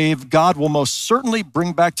the grave, God will most certainly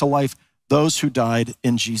bring back to life those who died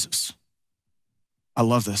in Jesus. I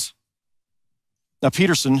love this. Now,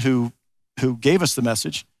 Peterson, who gave us the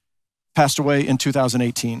Message, passed away in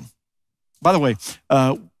 2018. By the way,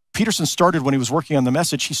 Peterson started when he was working on the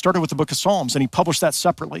Message, he started with the book of Psalms and he published that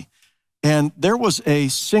separately. And there was a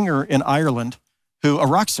singer in Ireland, a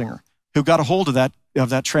rock singer, who got a hold of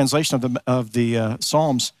that translation of the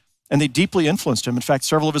Psalms, and they deeply influenced him. In fact,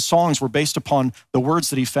 several of his songs were based upon the words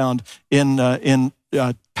that he found in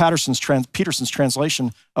Peterson's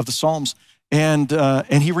translation of the Psalms. And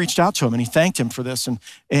he reached out to him and he thanked him for this.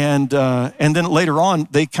 And then later on,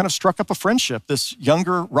 they kind of struck up a friendship, this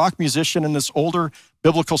younger rock musician and this older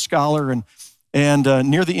biblical scholar. And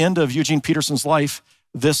near the end of Eugene Peterson's life,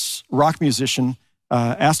 this rock musician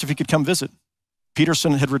asked if he could come visit.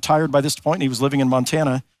 Peterson had retired by this point and he was living in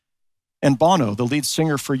Montana. And Bono, the lead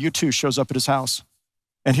singer for U2, shows up at his house.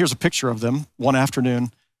 And here's a picture of them one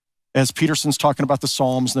afternoon as Peterson's talking about the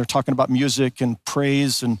Psalms, and they're talking about music and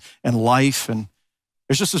praise and life. And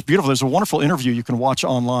there's just this there's a wonderful interview you can watch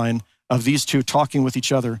online of these two talking with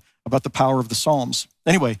each other about the power of the Psalms.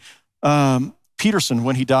 Anyway, Peterson,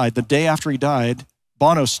 when he died, the day after he died,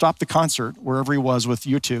 Bono stopped the concert wherever he was with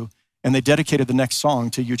U2, and they dedicated the next song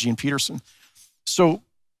to Eugene Peterson. So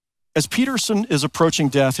as Peterson is approaching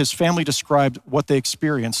death, his family described what they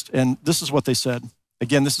experienced, and this is what they said.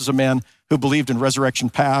 Again, this is a man who believed in resurrection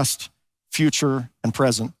past, future, and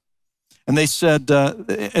present. And they said,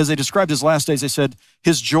 as they described his last days, they said,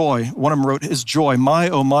 his joy, one of them wrote, his joy, my,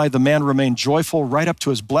 oh my, the man remained joyful right up to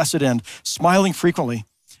his blessed end, smiling frequently.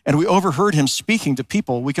 And we overheard him speaking to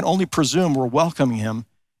people we can only presume were welcoming him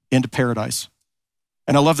into paradise.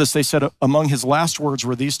 And I love this. They said among his last words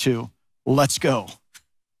were these two, Let's go.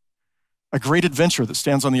 A great adventure that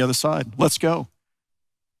stands on the other side. Let's go.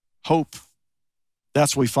 Hope.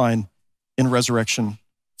 That's what we find in resurrection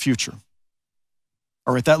future.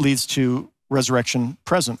 All right, that leads to resurrection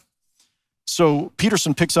present. So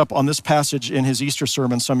Peterson picks up on this passage in his Easter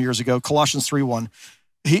sermon some years ago, Colossians 3:1.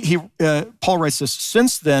 Paul writes this,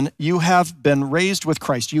 since then you have been raised with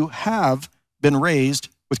Christ. You have been raised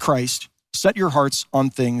with Christ. Set your hearts on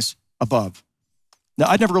things above. Now,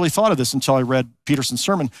 I'd never really thought of this until I read Peterson's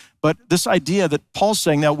sermon, but this idea that Paul's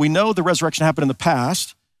saying, now we know the resurrection happened in the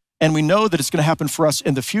past, and we know that it's going to happen for us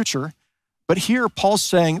in the future, but here Paul's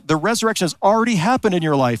saying the resurrection has already happened in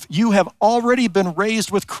your life. You have already been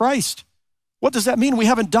raised with Christ. What does that mean? We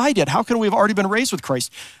haven't died yet. How can we have already been raised with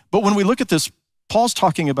Christ? But when we look at this, Paul's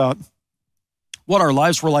talking about what our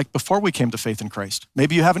lives were like before we came to faith in Christ.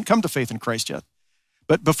 Maybe you haven't come to faith in Christ yet,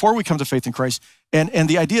 but before we come to faith in Christ, and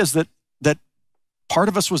the idea is that part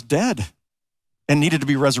of us was dead and needed to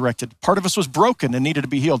be resurrected. Part of us was broken and needed to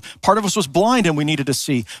be healed. Part of us was blind and we needed to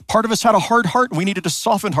see. Part of us had a hard heart and we needed a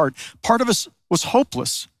softened heart. Part of us was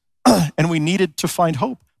hopeless and we needed to find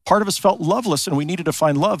hope. Part of us felt loveless and we needed to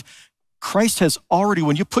find love. Christ has already,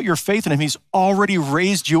 when you put your faith in him, he's already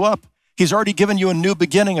raised you up. He's already given you a new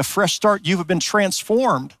beginning, a fresh start. You have been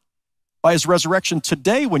transformed by his resurrection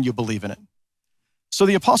today when you believe in it. So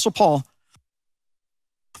the Apostle Paul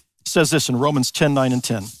says this in Romans 10:9 and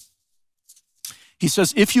 10. He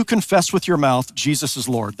says, if you confess with your mouth, Jesus is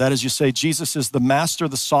Lord. That is, you say, Jesus is the master,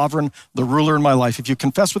 the sovereign, the ruler in my life. If you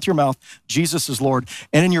confess with your mouth, Jesus is Lord,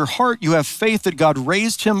 and in your heart you have faith that God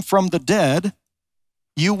raised him from the dead,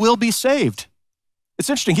 you will be saved. It's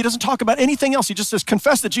interesting. He doesn't talk about anything else. He just says,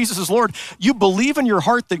 confess that Jesus is Lord. You believe in your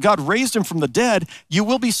heart that God raised him from the dead, you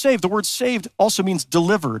will be saved. The word saved also means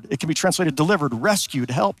delivered. It can be translated delivered,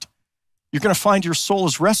 rescued, helped. You're going to find your soul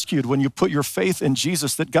is rescued when you put your faith in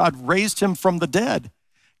Jesus, that God raised him from the dead.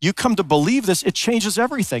 You come to believe this, it changes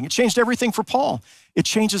everything. It changed everything for Paul. It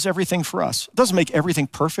changes everything for us. It doesn't make everything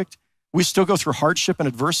perfect. We still go through hardship and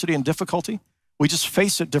adversity and difficulty. We just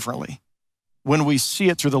face it differently when we see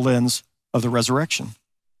it through the lens of the resurrection.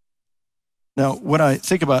 Now, when I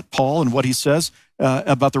think about Paul and what he says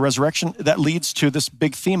about the resurrection, that leads to this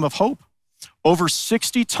big theme of hope. Over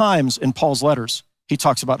 60 times in Paul's letters, he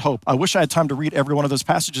talks about hope. I wish I had time to read every one of those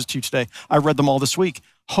passages to you today. I read them all this week.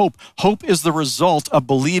 Hope. Hope is the result of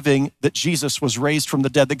believing that Jesus was raised from the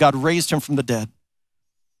dead, that God raised him from the dead.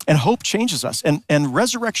 And hope changes us. And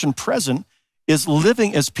resurrection present is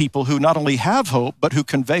living as people who not only have hope, but who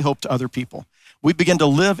convey hope to other people. We begin to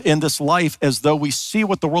live in this life as though we see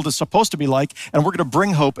what the world is supposed to be like, and we're going to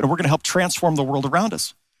bring hope, and we're going to help transform the world around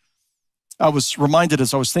us. I was reminded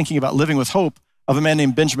as I was thinking about living with hope of a man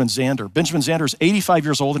named Benjamin Zander. Benjamin Zander is 85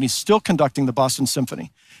 years old, and he's still conducting the Boston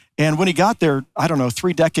Symphony. And when he got there,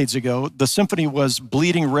 3 decades ago, the symphony was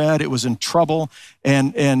bleeding red. It was in trouble,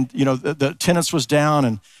 and the attendance was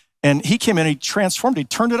down, and he came in, he transformed, he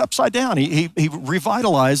turned it upside down. He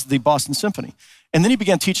revitalized the Boston Symphony. And then he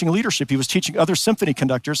began teaching leadership. He was teaching other symphony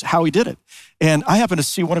conductors how he did it. And I happened to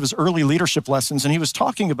see one of his early leadership lessons, and he was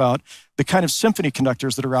talking about the kind of symphony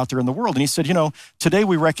conductors that are out there in the world. And he said, today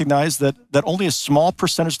we recognize that only a small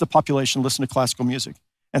percentage of the population listen to classical music.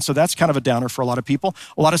 And so that's kind of a downer for a lot of people.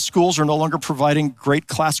 A lot of schools are no longer providing great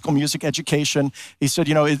classical music education. He said,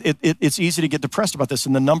 it's easy to get depressed about this.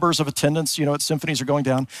 And the numbers of attendance, at symphonies are going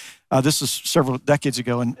down. This is several decades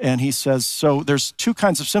ago. And he says, so there's 2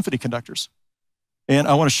 kinds of symphony conductors. And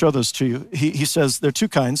I want to show those to you. He says there are 2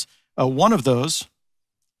 kinds. One of those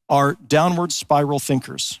are downward spiral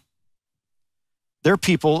thinkers. They're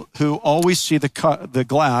people who always see the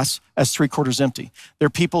glass as 3/4 empty.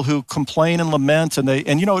 They're people who complain and lament, and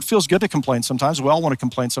it feels good to complain sometimes. We all want to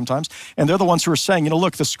complain sometimes. And they're the ones who are saying,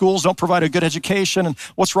 look, the schools don't provide a good education, and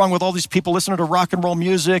what's wrong with all these people listening to rock and roll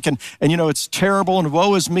music, and it's terrible, and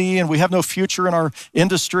woe is me, and we have no future in our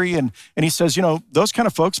industry. And he says, those kind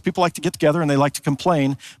of folks, people like to get together and they like to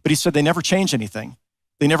complain, but he said they never change anything.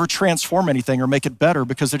 They never transform anything or make it better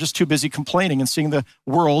because they're just too busy complaining and seeing the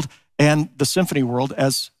world and the symphony world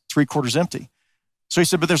as 3/4 empty. So he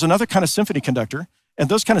said, but there's another kind of symphony conductor, and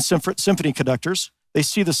those kind of symphony conductors, they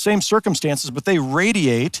see the same circumstances, but they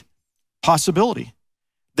radiate possibility.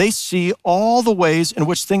 They see all the ways in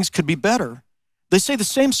which things could be better. They say the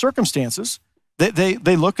same circumstances.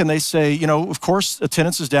 They look and they say, of course,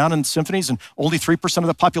 attendance is down in symphonies and only 3% of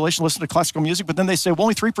the population listen to classical music, but then they say, well,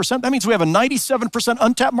 only 3%? That means we have a 97%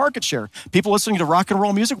 untapped market share. People listening to rock and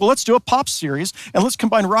roll music, well, let's do a pop series and let's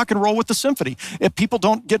combine rock and roll with the symphony. If people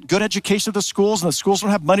don't get good education at the schools and the schools don't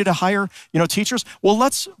have money to hire, teachers, well,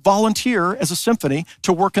 let's volunteer as a symphony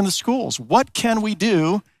to work in the schools. What can we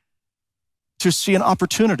do to see an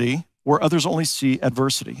opportunity where others only see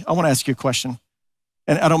adversity. I want to ask you a question.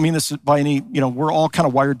 And I don't mean this by any, we're all kind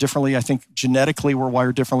of wired differently. I think genetically we're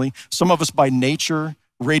wired differently. Some of us by nature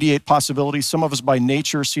radiate possibilities. Some of us by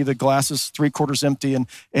nature see the glasses 3/4 empty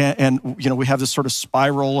and we have this sort of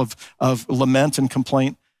spiral of lament and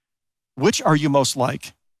complaint. Which are you most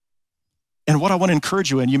like? And what I want to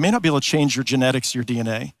encourage you in, you may not be able to change your genetics, your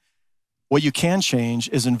DNA. What you can change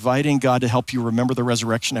is inviting God to help you remember the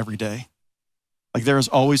resurrection every day. Like there is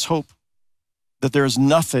always hope, that there is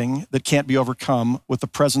nothing that can't be overcome with the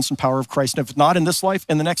presence and power of Christ. And if not in this life,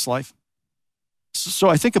 in the next life. So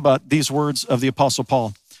I think about these words of the Apostle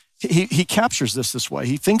Paul. He captures this way.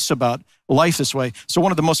 He thinks about life this way. So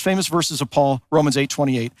one of the most famous verses of Paul, Romans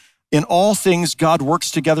 8:28, in all things, God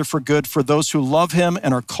works together for good for those who love him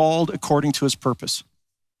and are called according to his purpose.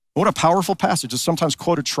 What a powerful passage. It's sometimes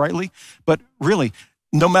quoted tritely, but really,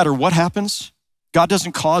 no matter what happens, God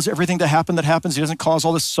doesn't cause everything to happen that happens. He doesn't cause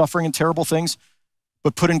all this suffering and terrible things,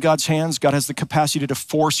 but put in God's hands, God has the capacity to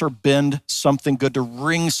force or bend something good, to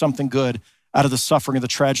wring something good out of the suffering, of the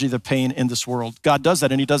tragedy, the pain in this world. God does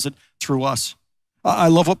that, and he does it through us. I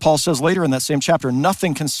love what Paul says later in that same chapter.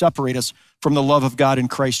 Nothing can separate us from the love of God in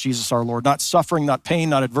Christ Jesus our Lord. Not suffering, not pain,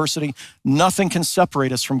 not adversity. Nothing can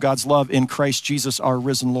separate us from God's love in Christ Jesus our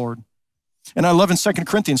risen Lord. And I love in 2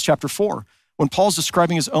 Corinthians chapter 4, when Paul's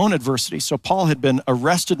describing his own adversity. So Paul had been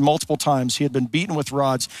arrested multiple times. He had been beaten with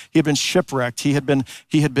rods. He had been shipwrecked. He had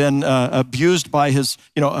been abused by his,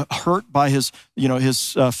 hurt by his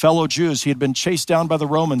fellow Jews. He had been chased down by the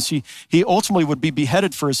Romans. He ultimately would be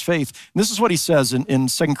beheaded for his faith. And this is what he says in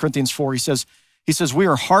 2 Corinthians 4. He says, we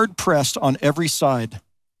are hard pressed on every side,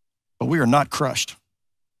 but we are not crushed.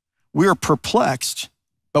 We are perplexed,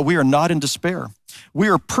 but we are not in despair. We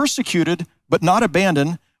are persecuted, but not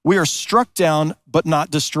abandoned. We are struck down, but not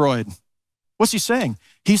destroyed. What's he saying?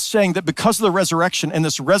 He's saying that because of the resurrection and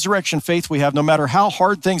this resurrection faith we have, no matter how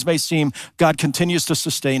hard things may seem, God continues to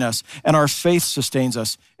sustain us, and our faith sustains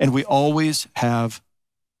us, and we always have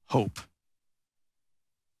hope.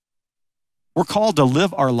 We're called to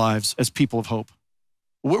live our lives as people of hope.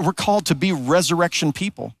 We're called to be resurrection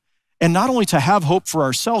people, and not only to have hope for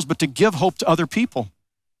ourselves, but to give hope to other people.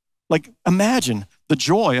 Like, imagine the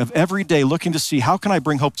joy of every day looking to see, how can I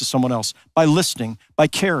bring hope to someone else? By listening, by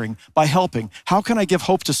caring, by helping. How can I give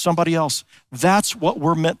hope to somebody else? That's what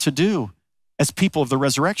we're meant to do as people of the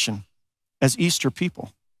resurrection, as Easter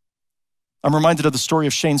people. I'm reminded of the story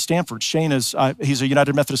of Shane Stanford. Shane he's a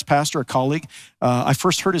United Methodist pastor, a colleague. I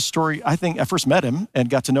first heard his story, I first met him and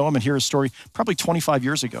got to know him and hear his story probably 25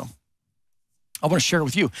 years ago. I want to share it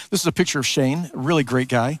with you. This is a picture of Shane, a really great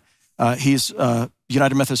guy. He's a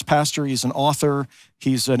United Methodist pastor. He's an author.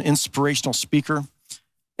 He's an inspirational speaker.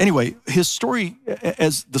 Anyway, his story,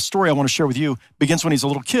 as the story I want to share with you, begins when he's a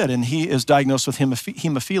little kid, and he is diagnosed with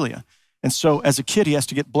hemophilia. And so as a kid, he has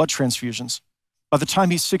to get blood transfusions. By the time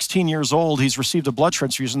he's 16 years old, he's received a blood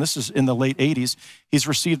transfusion. This is in the late 80s. He's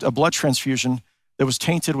received a blood transfusion that was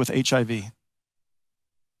tainted with HIV.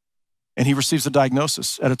 And he receives a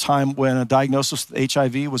diagnosis at a time when a diagnosis with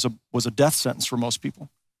HIV was a death sentence for most people.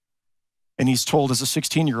 And he's told as a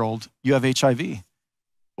 16-year-old, you have HIV.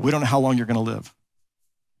 But we don't know how long you're going to live.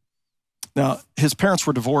 Now, his parents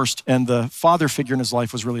were divorced, and the father figure in his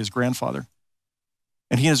life was really his grandfather.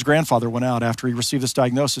 And he and his grandfather went out after he received this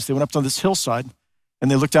diagnosis. They went up to this hillside, and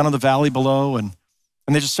they looked down on the valley below, and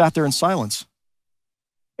they just sat there in silence.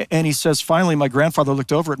 And he says, finally, my grandfather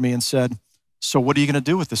looked over at me and said, so what are you going to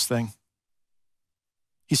do with this thing?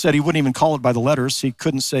 He said he wouldn't even call it by the letters. He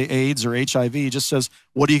couldn't say AIDS or HIV. He just says,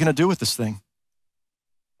 what are you going to do with this thing?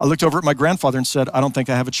 I looked over at my grandfather and said, I don't think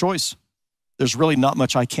I have a choice. There's really not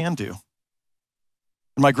much I can do.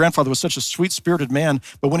 And my grandfather was such a sweet-spirited man,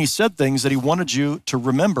 but when he said things that he wanted you to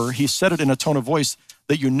remember, he said it in a tone of voice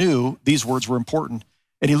that you knew these words were important.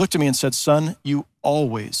 And he looked at me and said, son, you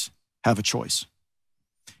always have a choice.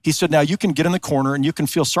 He said, now you can get in the corner and you can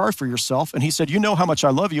feel sorry for yourself. And he said, you know how much I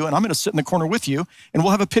love you, and I'm going to sit in the corner with you, and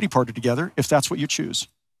we'll have a pity party together if that's what you choose.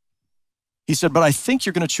 He said, but I think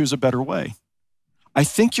you're going to choose a better way. I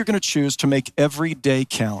think you're going to choose to make every day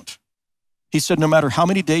count. He said, no matter how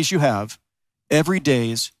many days you have, every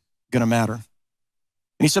day's going to matter. And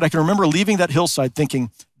he said, I can remember leaving that hillside thinking,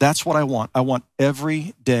 that's what I want. I want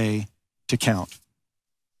every day to count.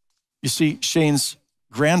 You see, Shane's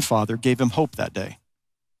grandfather gave him hope that day.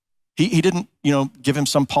 He didn't, give him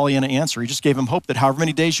some Pollyanna answer. He just gave him hope that however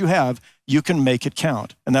many days you have, you can make it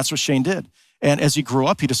count. And that's what Shane did. And as he grew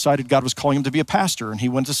up, he decided God was calling him to be a pastor, and he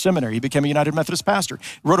went to seminary. He became a United Methodist pastor.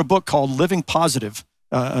 He wrote a book called Living Positive,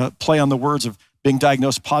 play on the words of being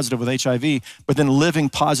diagnosed positive with HIV, but then living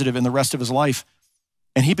positive in the rest of his life.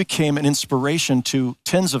 And he became an inspiration to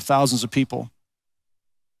tens of thousands of people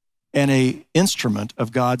and an instrument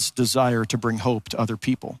of God's desire to bring hope to other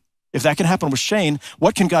people. If that can happen with Shane,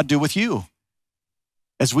 what can God do with you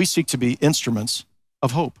as we seek to be instruments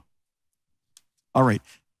of hope? All right.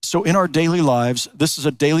 So in our daily lives, this is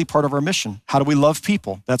a daily part of our mission. How do we love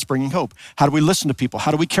people? That's bringing hope. How do we listen to people? How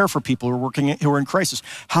do we care for people who are in crisis?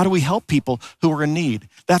 How do we help people who are in need?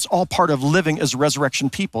 That's all part of living as resurrection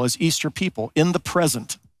people, as Easter people, in the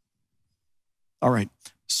present. All right.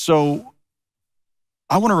 So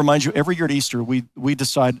I want to remind you, every year at Easter, we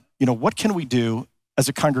decide, what can we do as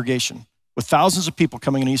a congregation? With thousands of people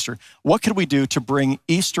coming in Easter, what can we do to bring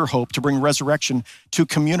Easter hope, to bring resurrection to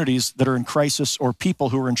communities that are in crisis or people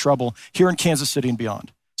who are in trouble here in Kansas City and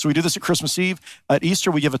beyond? So we do this at Christmas Eve. At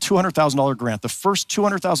Easter, we give a $200,000 grant. The first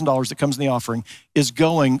 $200,000 that comes in the offering is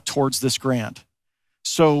going towards this grant.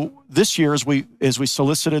 So this year, as we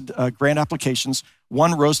solicited grant applications,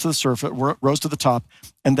 one rose to the top,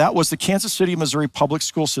 and that was the Kansas City, Missouri Public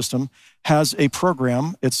School System has a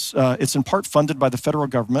program. It's in part funded by the federal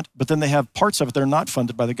government, but then they have parts of it that are not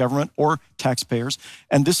funded by the government or taxpayers,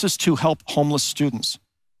 and this is to help homeless students.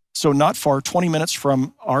 So not far, 20 minutes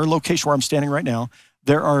from our location where I'm standing right now,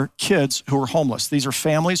 there are kids who are homeless. These are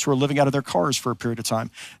families who are living out of their cars for a period of time.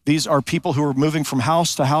 These are people who are moving from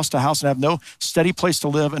house to house to house and have no steady place to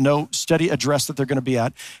live and no steady address that they're going to be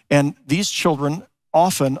at. And these children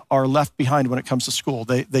often are left behind when it comes to school.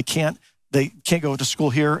 They can't go to school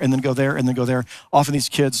here and then go there and then go there. Often these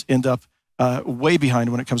kids end up way behind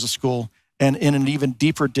when it comes to school and in an even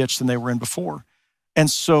deeper ditch than they were in before. And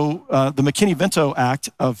so the McKinney-Vento Act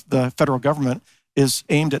of the federal government is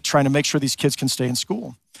aimed at trying to make sure these kids can stay in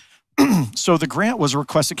school. So the grant was a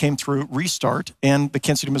request that came through Restart and the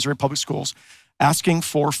Kansas City, Missouri Public Schools, asking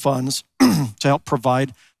for funds to help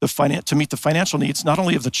provide to meet the financial needs, not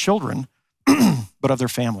only of the children, but of their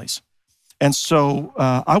families. And so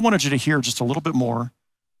I wanted you to hear just a little bit more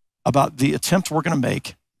about the attempt we're going to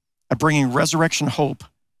make at bringing resurrection hope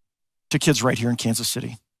to kids right here in Kansas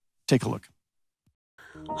City. Take a look.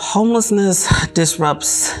 Homelessness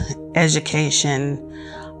disrupts education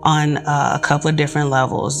on a couple of different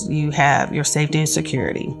levels. You have your safety and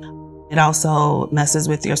security. It also messes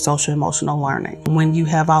with your social emotional learning. When you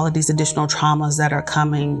have all of these additional traumas that are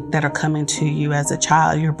coming to you as a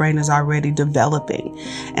child, your brain is already developing.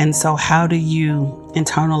 And so how do you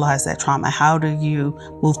internalize that trauma? How do you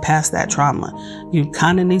move past that trauma? You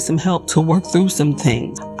kind of need some help to work through some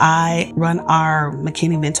things. I run our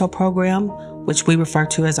McKinney-Vento program, which we refer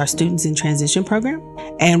to as our Students in Transition program.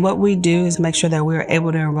 And what we do is make sure that we're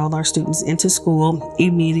able to enroll our students into school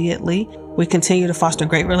immediately. We continue to foster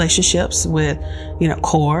great relationships with,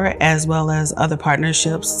 CORE, as well as other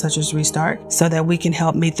partnerships such as Restart, so that we can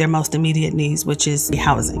help meet their most immediate needs, which is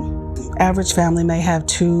housing. Average family may have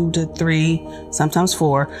 2 to 3, sometimes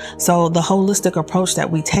 4. So the holistic approach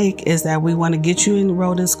that we take is that we want to get you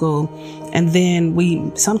enrolled in school, and then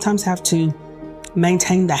we sometimes have to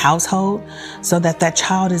maintain the household so that that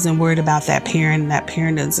child isn't worried about that parent and that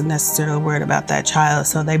parent isn't necessarily worried about that child,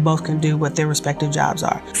 so they both can do what their respective jobs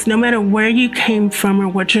are. No matter where you came from or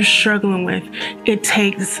what you're struggling with, it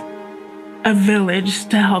takes a village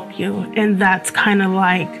to help you. And that's kind of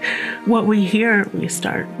like what we hear at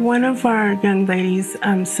Restart. One of our young ladies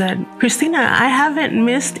said, "Christina, I haven't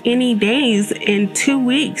missed any days in 2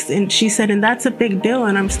 weeks." And she said, and that's a big deal.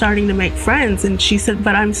 And I'm starting to make friends. And she said,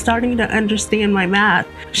 but I'm starting to understand my math.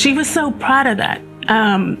 She was so proud of that.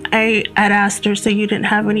 I had asked her, so you didn't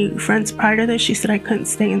have any friends prior to this? She said, I couldn't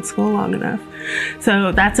stay in school long enough.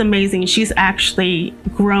 So that's amazing. She's actually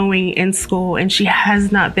growing in school and she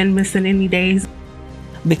has not been missing any days.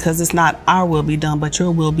 Because it's not our will be done, but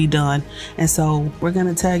your will be done. And so we're going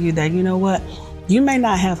to tell you that, you know what? You may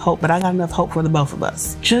not have hope, but I got enough hope for the both of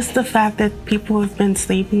us. Just the fact that people have been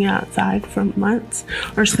sleeping outside for months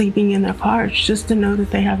or sleeping in their cars, just to know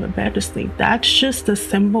that they have a bed to sleep, that's just a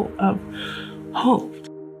symbol of hope.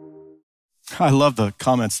 I love the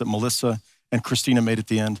comments that Melissa and Christina made at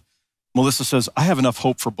the end. Melissa says, I have enough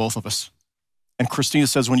hope for both of us. And Christina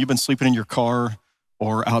says, when you've been sleeping in your car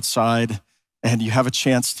or outside and you have a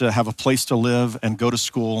chance to have a place to live and go to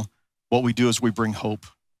school, what we do is we bring hope.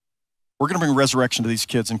 We're going to bring resurrection to these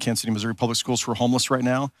kids in Kansas City, Missouri Public Schools who are homeless right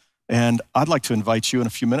now. And I'd like to invite you in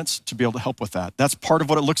a few minutes to be able to help with that. That's part of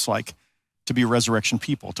what it looks like to be resurrection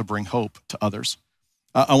people, to bring hope to others.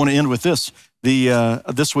 I want to end with this.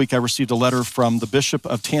 This week I received a letter from the Bishop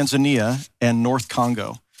of Tanzania and North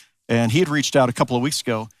Congo. And he had reached out a couple of weeks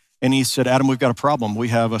ago and he said, Adam, we've got a problem. We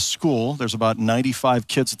have a school. There's about 95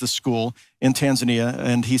 kids at the school in Tanzania.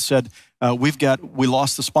 And he said, we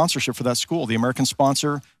lost the sponsorship for that school. The American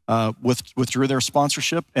sponsor withdrew their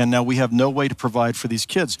sponsorship, and now we have no way to provide for these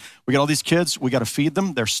kids. We got all these kids, we got to feed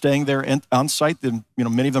them. They're staying there on site.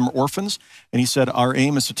 Many of them are orphans. And he said, our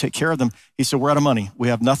aim is to take care of them. He said, we're out of money. We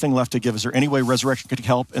have nothing left to give. Is there any way Resurrection could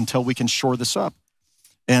help until we can shore this up?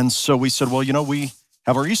 And so we said, well, we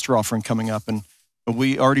have our Easter offering coming up, and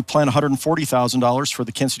we already planned $140,000 for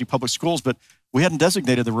the Kansas City Public Schools, but we hadn't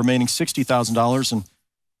designated the remaining $60,000, and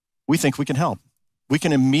we think we can help. We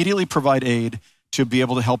can immediately provide aid to be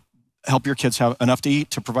able to help your kids have enough to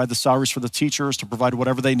eat, to provide the salaries for the teachers, to provide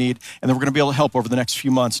whatever they need, and then we're gonna be able to help over the next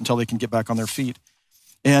few months until they can get back on their feet.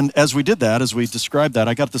 And as we did that, as we described that,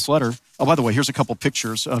 I got this letter. Oh, by the way, here's a couple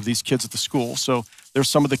pictures of these kids at the school. So there's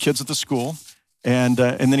some of the kids at the school, and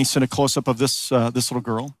then he sent a close-up of this little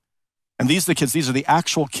girl. And these are the kids, these are the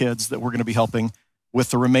actual kids that we're gonna be helping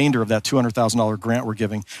with the remainder of that $200,000 grant we're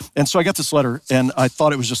giving. And so I got this letter, and I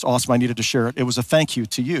thought it was just awesome. I needed to share it. It was a thank you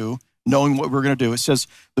to you, knowing what we're gonna do. It says,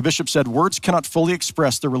 the bishop said, words cannot fully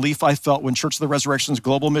express the relief I felt when Church of the Resurrection's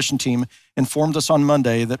global mission team informed us on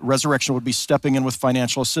Monday that Resurrection would be stepping in with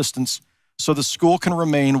financial assistance so the school can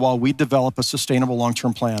remain while we develop a sustainable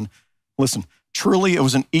long-term plan. Listen, truly it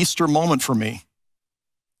was an Easter moment for me.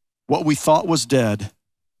 What we thought was dead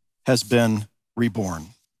has been reborn.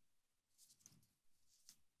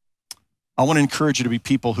 I want to encourage you to be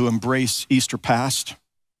people who embrace Easter past,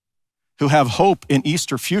 who have hope in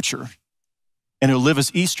Easter future, and who live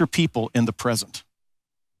as Easter people in the present.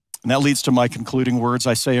 And that leads to my concluding words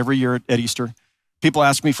I say every year at Easter. People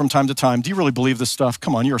ask me from time to time, do you really believe this stuff?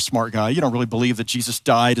 Come on, you're a smart guy. You don't really believe that Jesus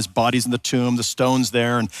died, his body's in the tomb, the stone's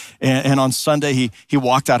there, and on Sunday he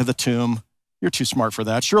walked out of the tomb. You're too smart for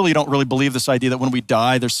that. Surely you don't really believe this idea that when we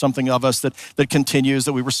die, there's something of us that continues,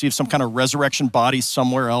 that we receive some kind of resurrection body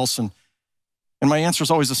somewhere else. And my answer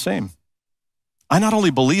is always the same. I not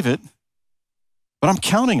only believe it, but I'm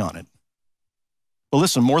counting on it. But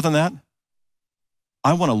listen, more than that,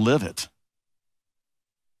 I want to live it.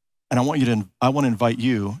 And I want to invite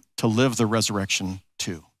you to live the resurrection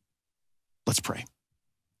too. Let's pray.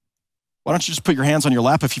 Why don't you just put your hands on your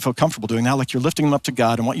lap if you feel comfortable doing that, like you're lifting them up to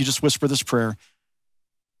God, and why don't you just whisper this prayer.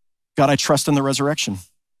 God, I trust in the resurrection.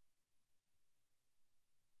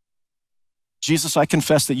 Jesus, I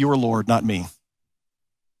confess that you are Lord, not me.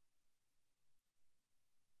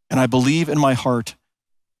 And I believe in my heart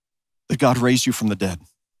that God raised you from the dead.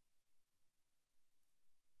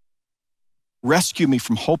 Rescue me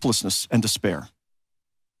from hopelessness and despair.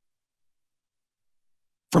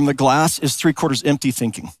 From the glass is 3/4 empty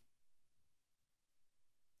thinking.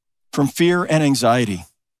 From fear and anxiety.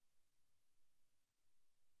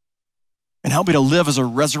 And help me to live as a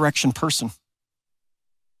resurrection person.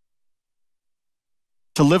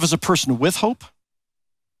 To live as a person with hope,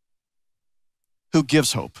 who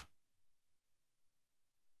gives hope.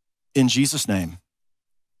 In Jesus' name,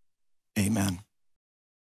 amen.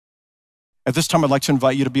 At this time, I'd like to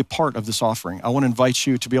invite you to be a part of this offering. I want to invite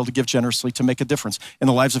you to be able to give generously to make a difference in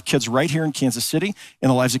the lives of kids right here in Kansas City, in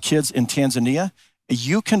the lives of kids in Tanzania.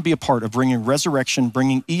 You can be a part of bringing resurrection,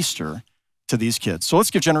 bringing Easter to these kids. So let's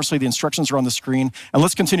give generously. The instructions are on the screen, and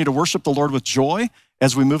let's continue to worship the Lord with joy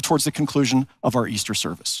as we move towards the conclusion of our Easter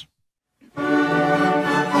service. Oh,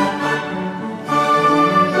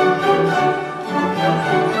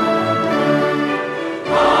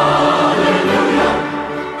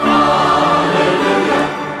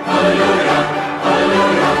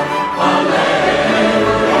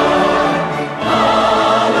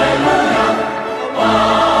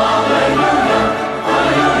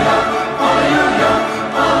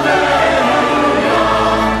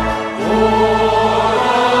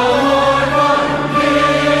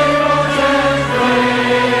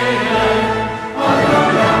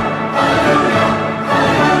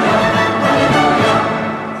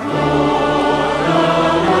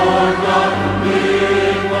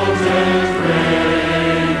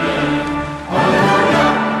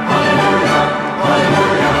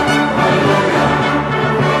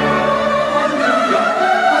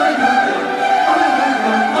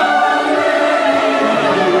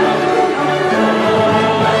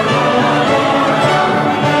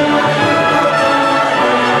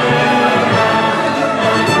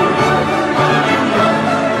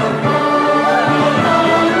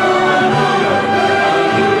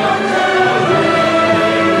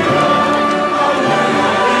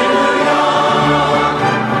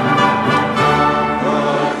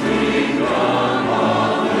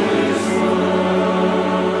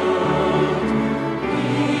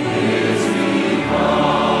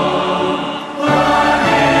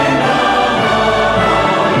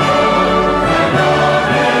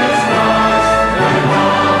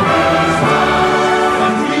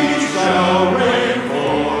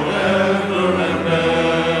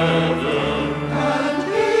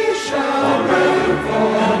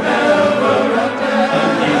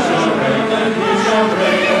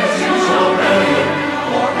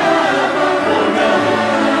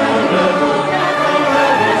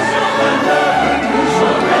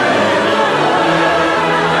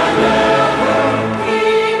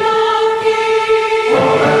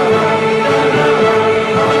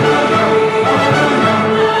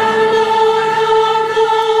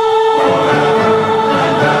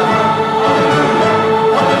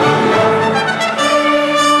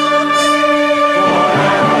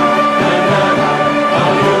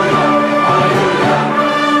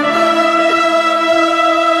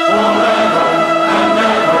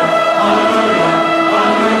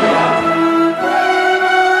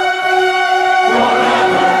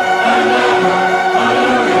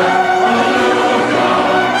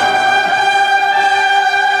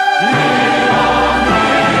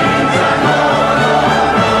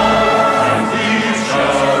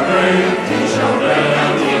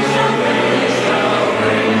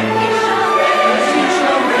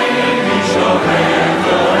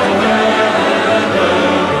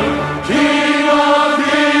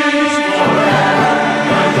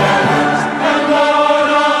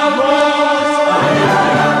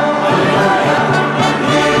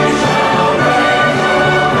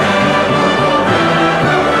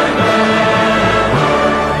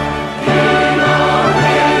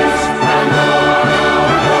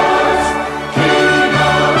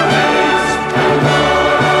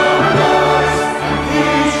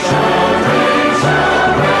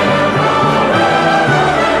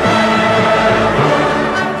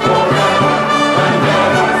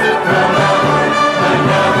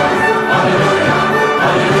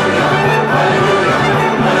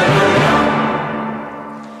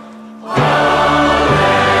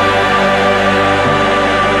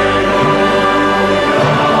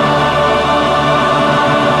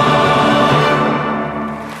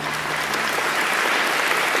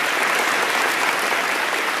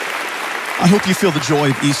 you feel the joy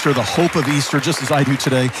of Easter, the hope of Easter, just as I do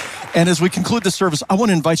today. And as we conclude the service, I want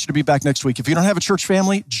to invite you to be back next week. If you don't have a church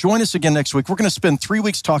family, join us again next week. We're going to spend 3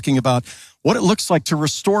 weeks talking about what it looks like to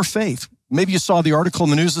restore faith. Maybe you saw the article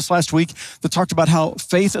in the news this last week that talked about how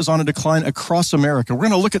faith is on a decline across America. We're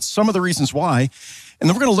going to look at some of the reasons why, and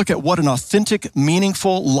then we're going to look at what an authentic,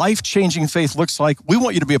 meaningful, life-changing faith looks like. We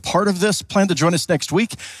want you to be a part of this. Plan to join us next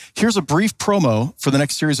week. Here's a brief promo for the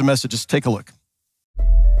next series of messages. Take a look.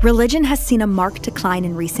 Religion has seen a marked decline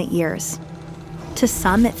in recent years. To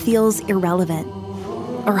some, it feels irrelevant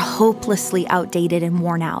or hopelessly outdated and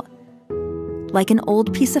worn out, like an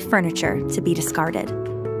old piece of furniture to be discarded.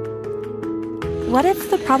 What if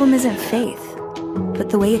the problem isn't faith, but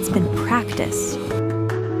the way it's been practiced?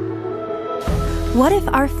 What if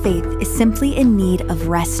our faith is simply in need of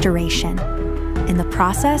restoration? In the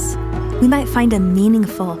process, we might find a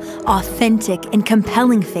meaningful, authentic, and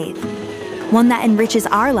compelling faith, one that enriches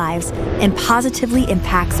our lives and positively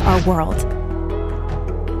impacts our world.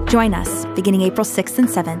 Join us beginning April 6th and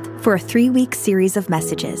 7th for a 3-week series of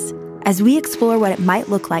messages as we explore what it might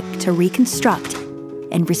look like to reconstruct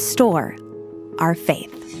and restore our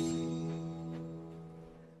faith.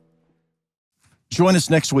 Join us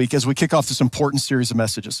next week as we kick off this important series of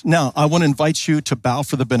messages. Now, I want to invite you to bow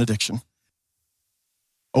for the benediction.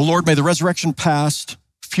 Oh Lord, may the resurrection past,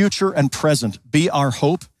 future, and present be our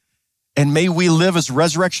hope, and may we live as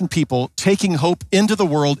resurrection people, taking hope into the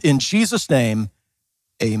world. In Jesus' name,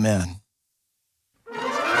 amen.